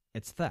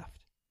 It's theft.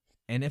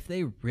 And if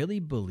they really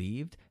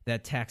believed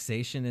that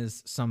taxation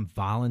is some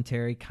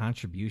voluntary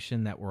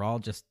contribution that we're all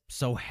just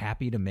so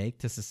happy to make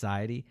to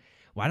society,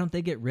 why don't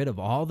they get rid of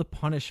all the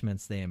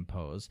punishments they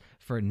impose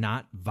for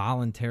not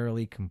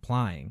voluntarily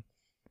complying?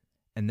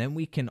 And then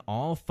we can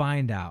all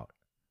find out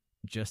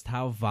just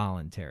how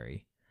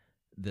voluntary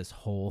this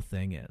whole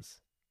thing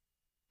is.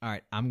 All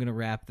right, I'm going to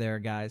wrap there,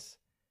 guys.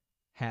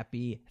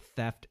 Happy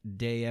Theft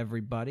Day,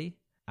 everybody.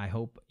 I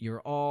hope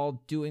you're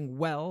all doing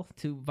well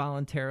to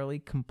voluntarily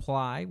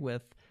comply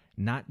with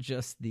not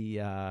just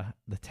the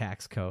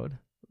tax code,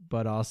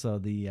 but also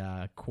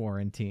the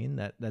quarantine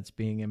that's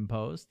being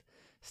imposed.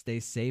 Stay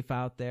safe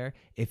out there.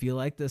 If you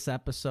like this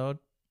episode,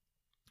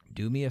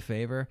 do me a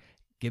favor.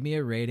 Give me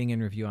a rating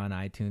and review on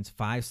iTunes.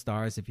 5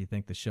 stars if you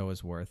think the show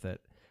is worth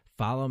it.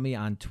 Follow me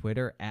on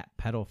Twitter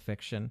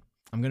 @PedalFiction.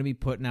 I'm going to be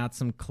putting out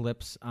some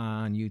clips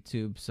on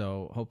YouTube,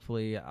 so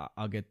hopefully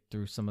I'll get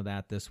through some of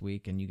that this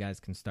week, and you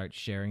guys can start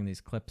sharing these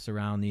clips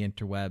around the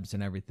interwebs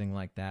and everything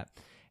like that.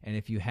 And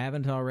if you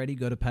haven't already,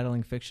 go to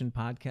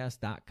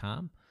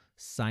PedalingFictionPodcast.com,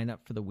 sign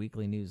up for the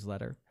weekly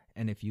newsletter,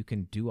 and if you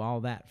can do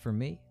all that for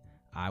me,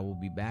 I will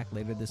be back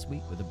later this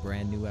week with a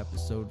brand new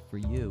episode for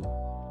you.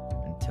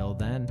 Until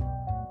then,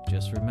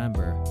 just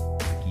remember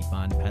to keep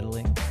on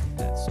pedaling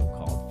that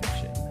so-called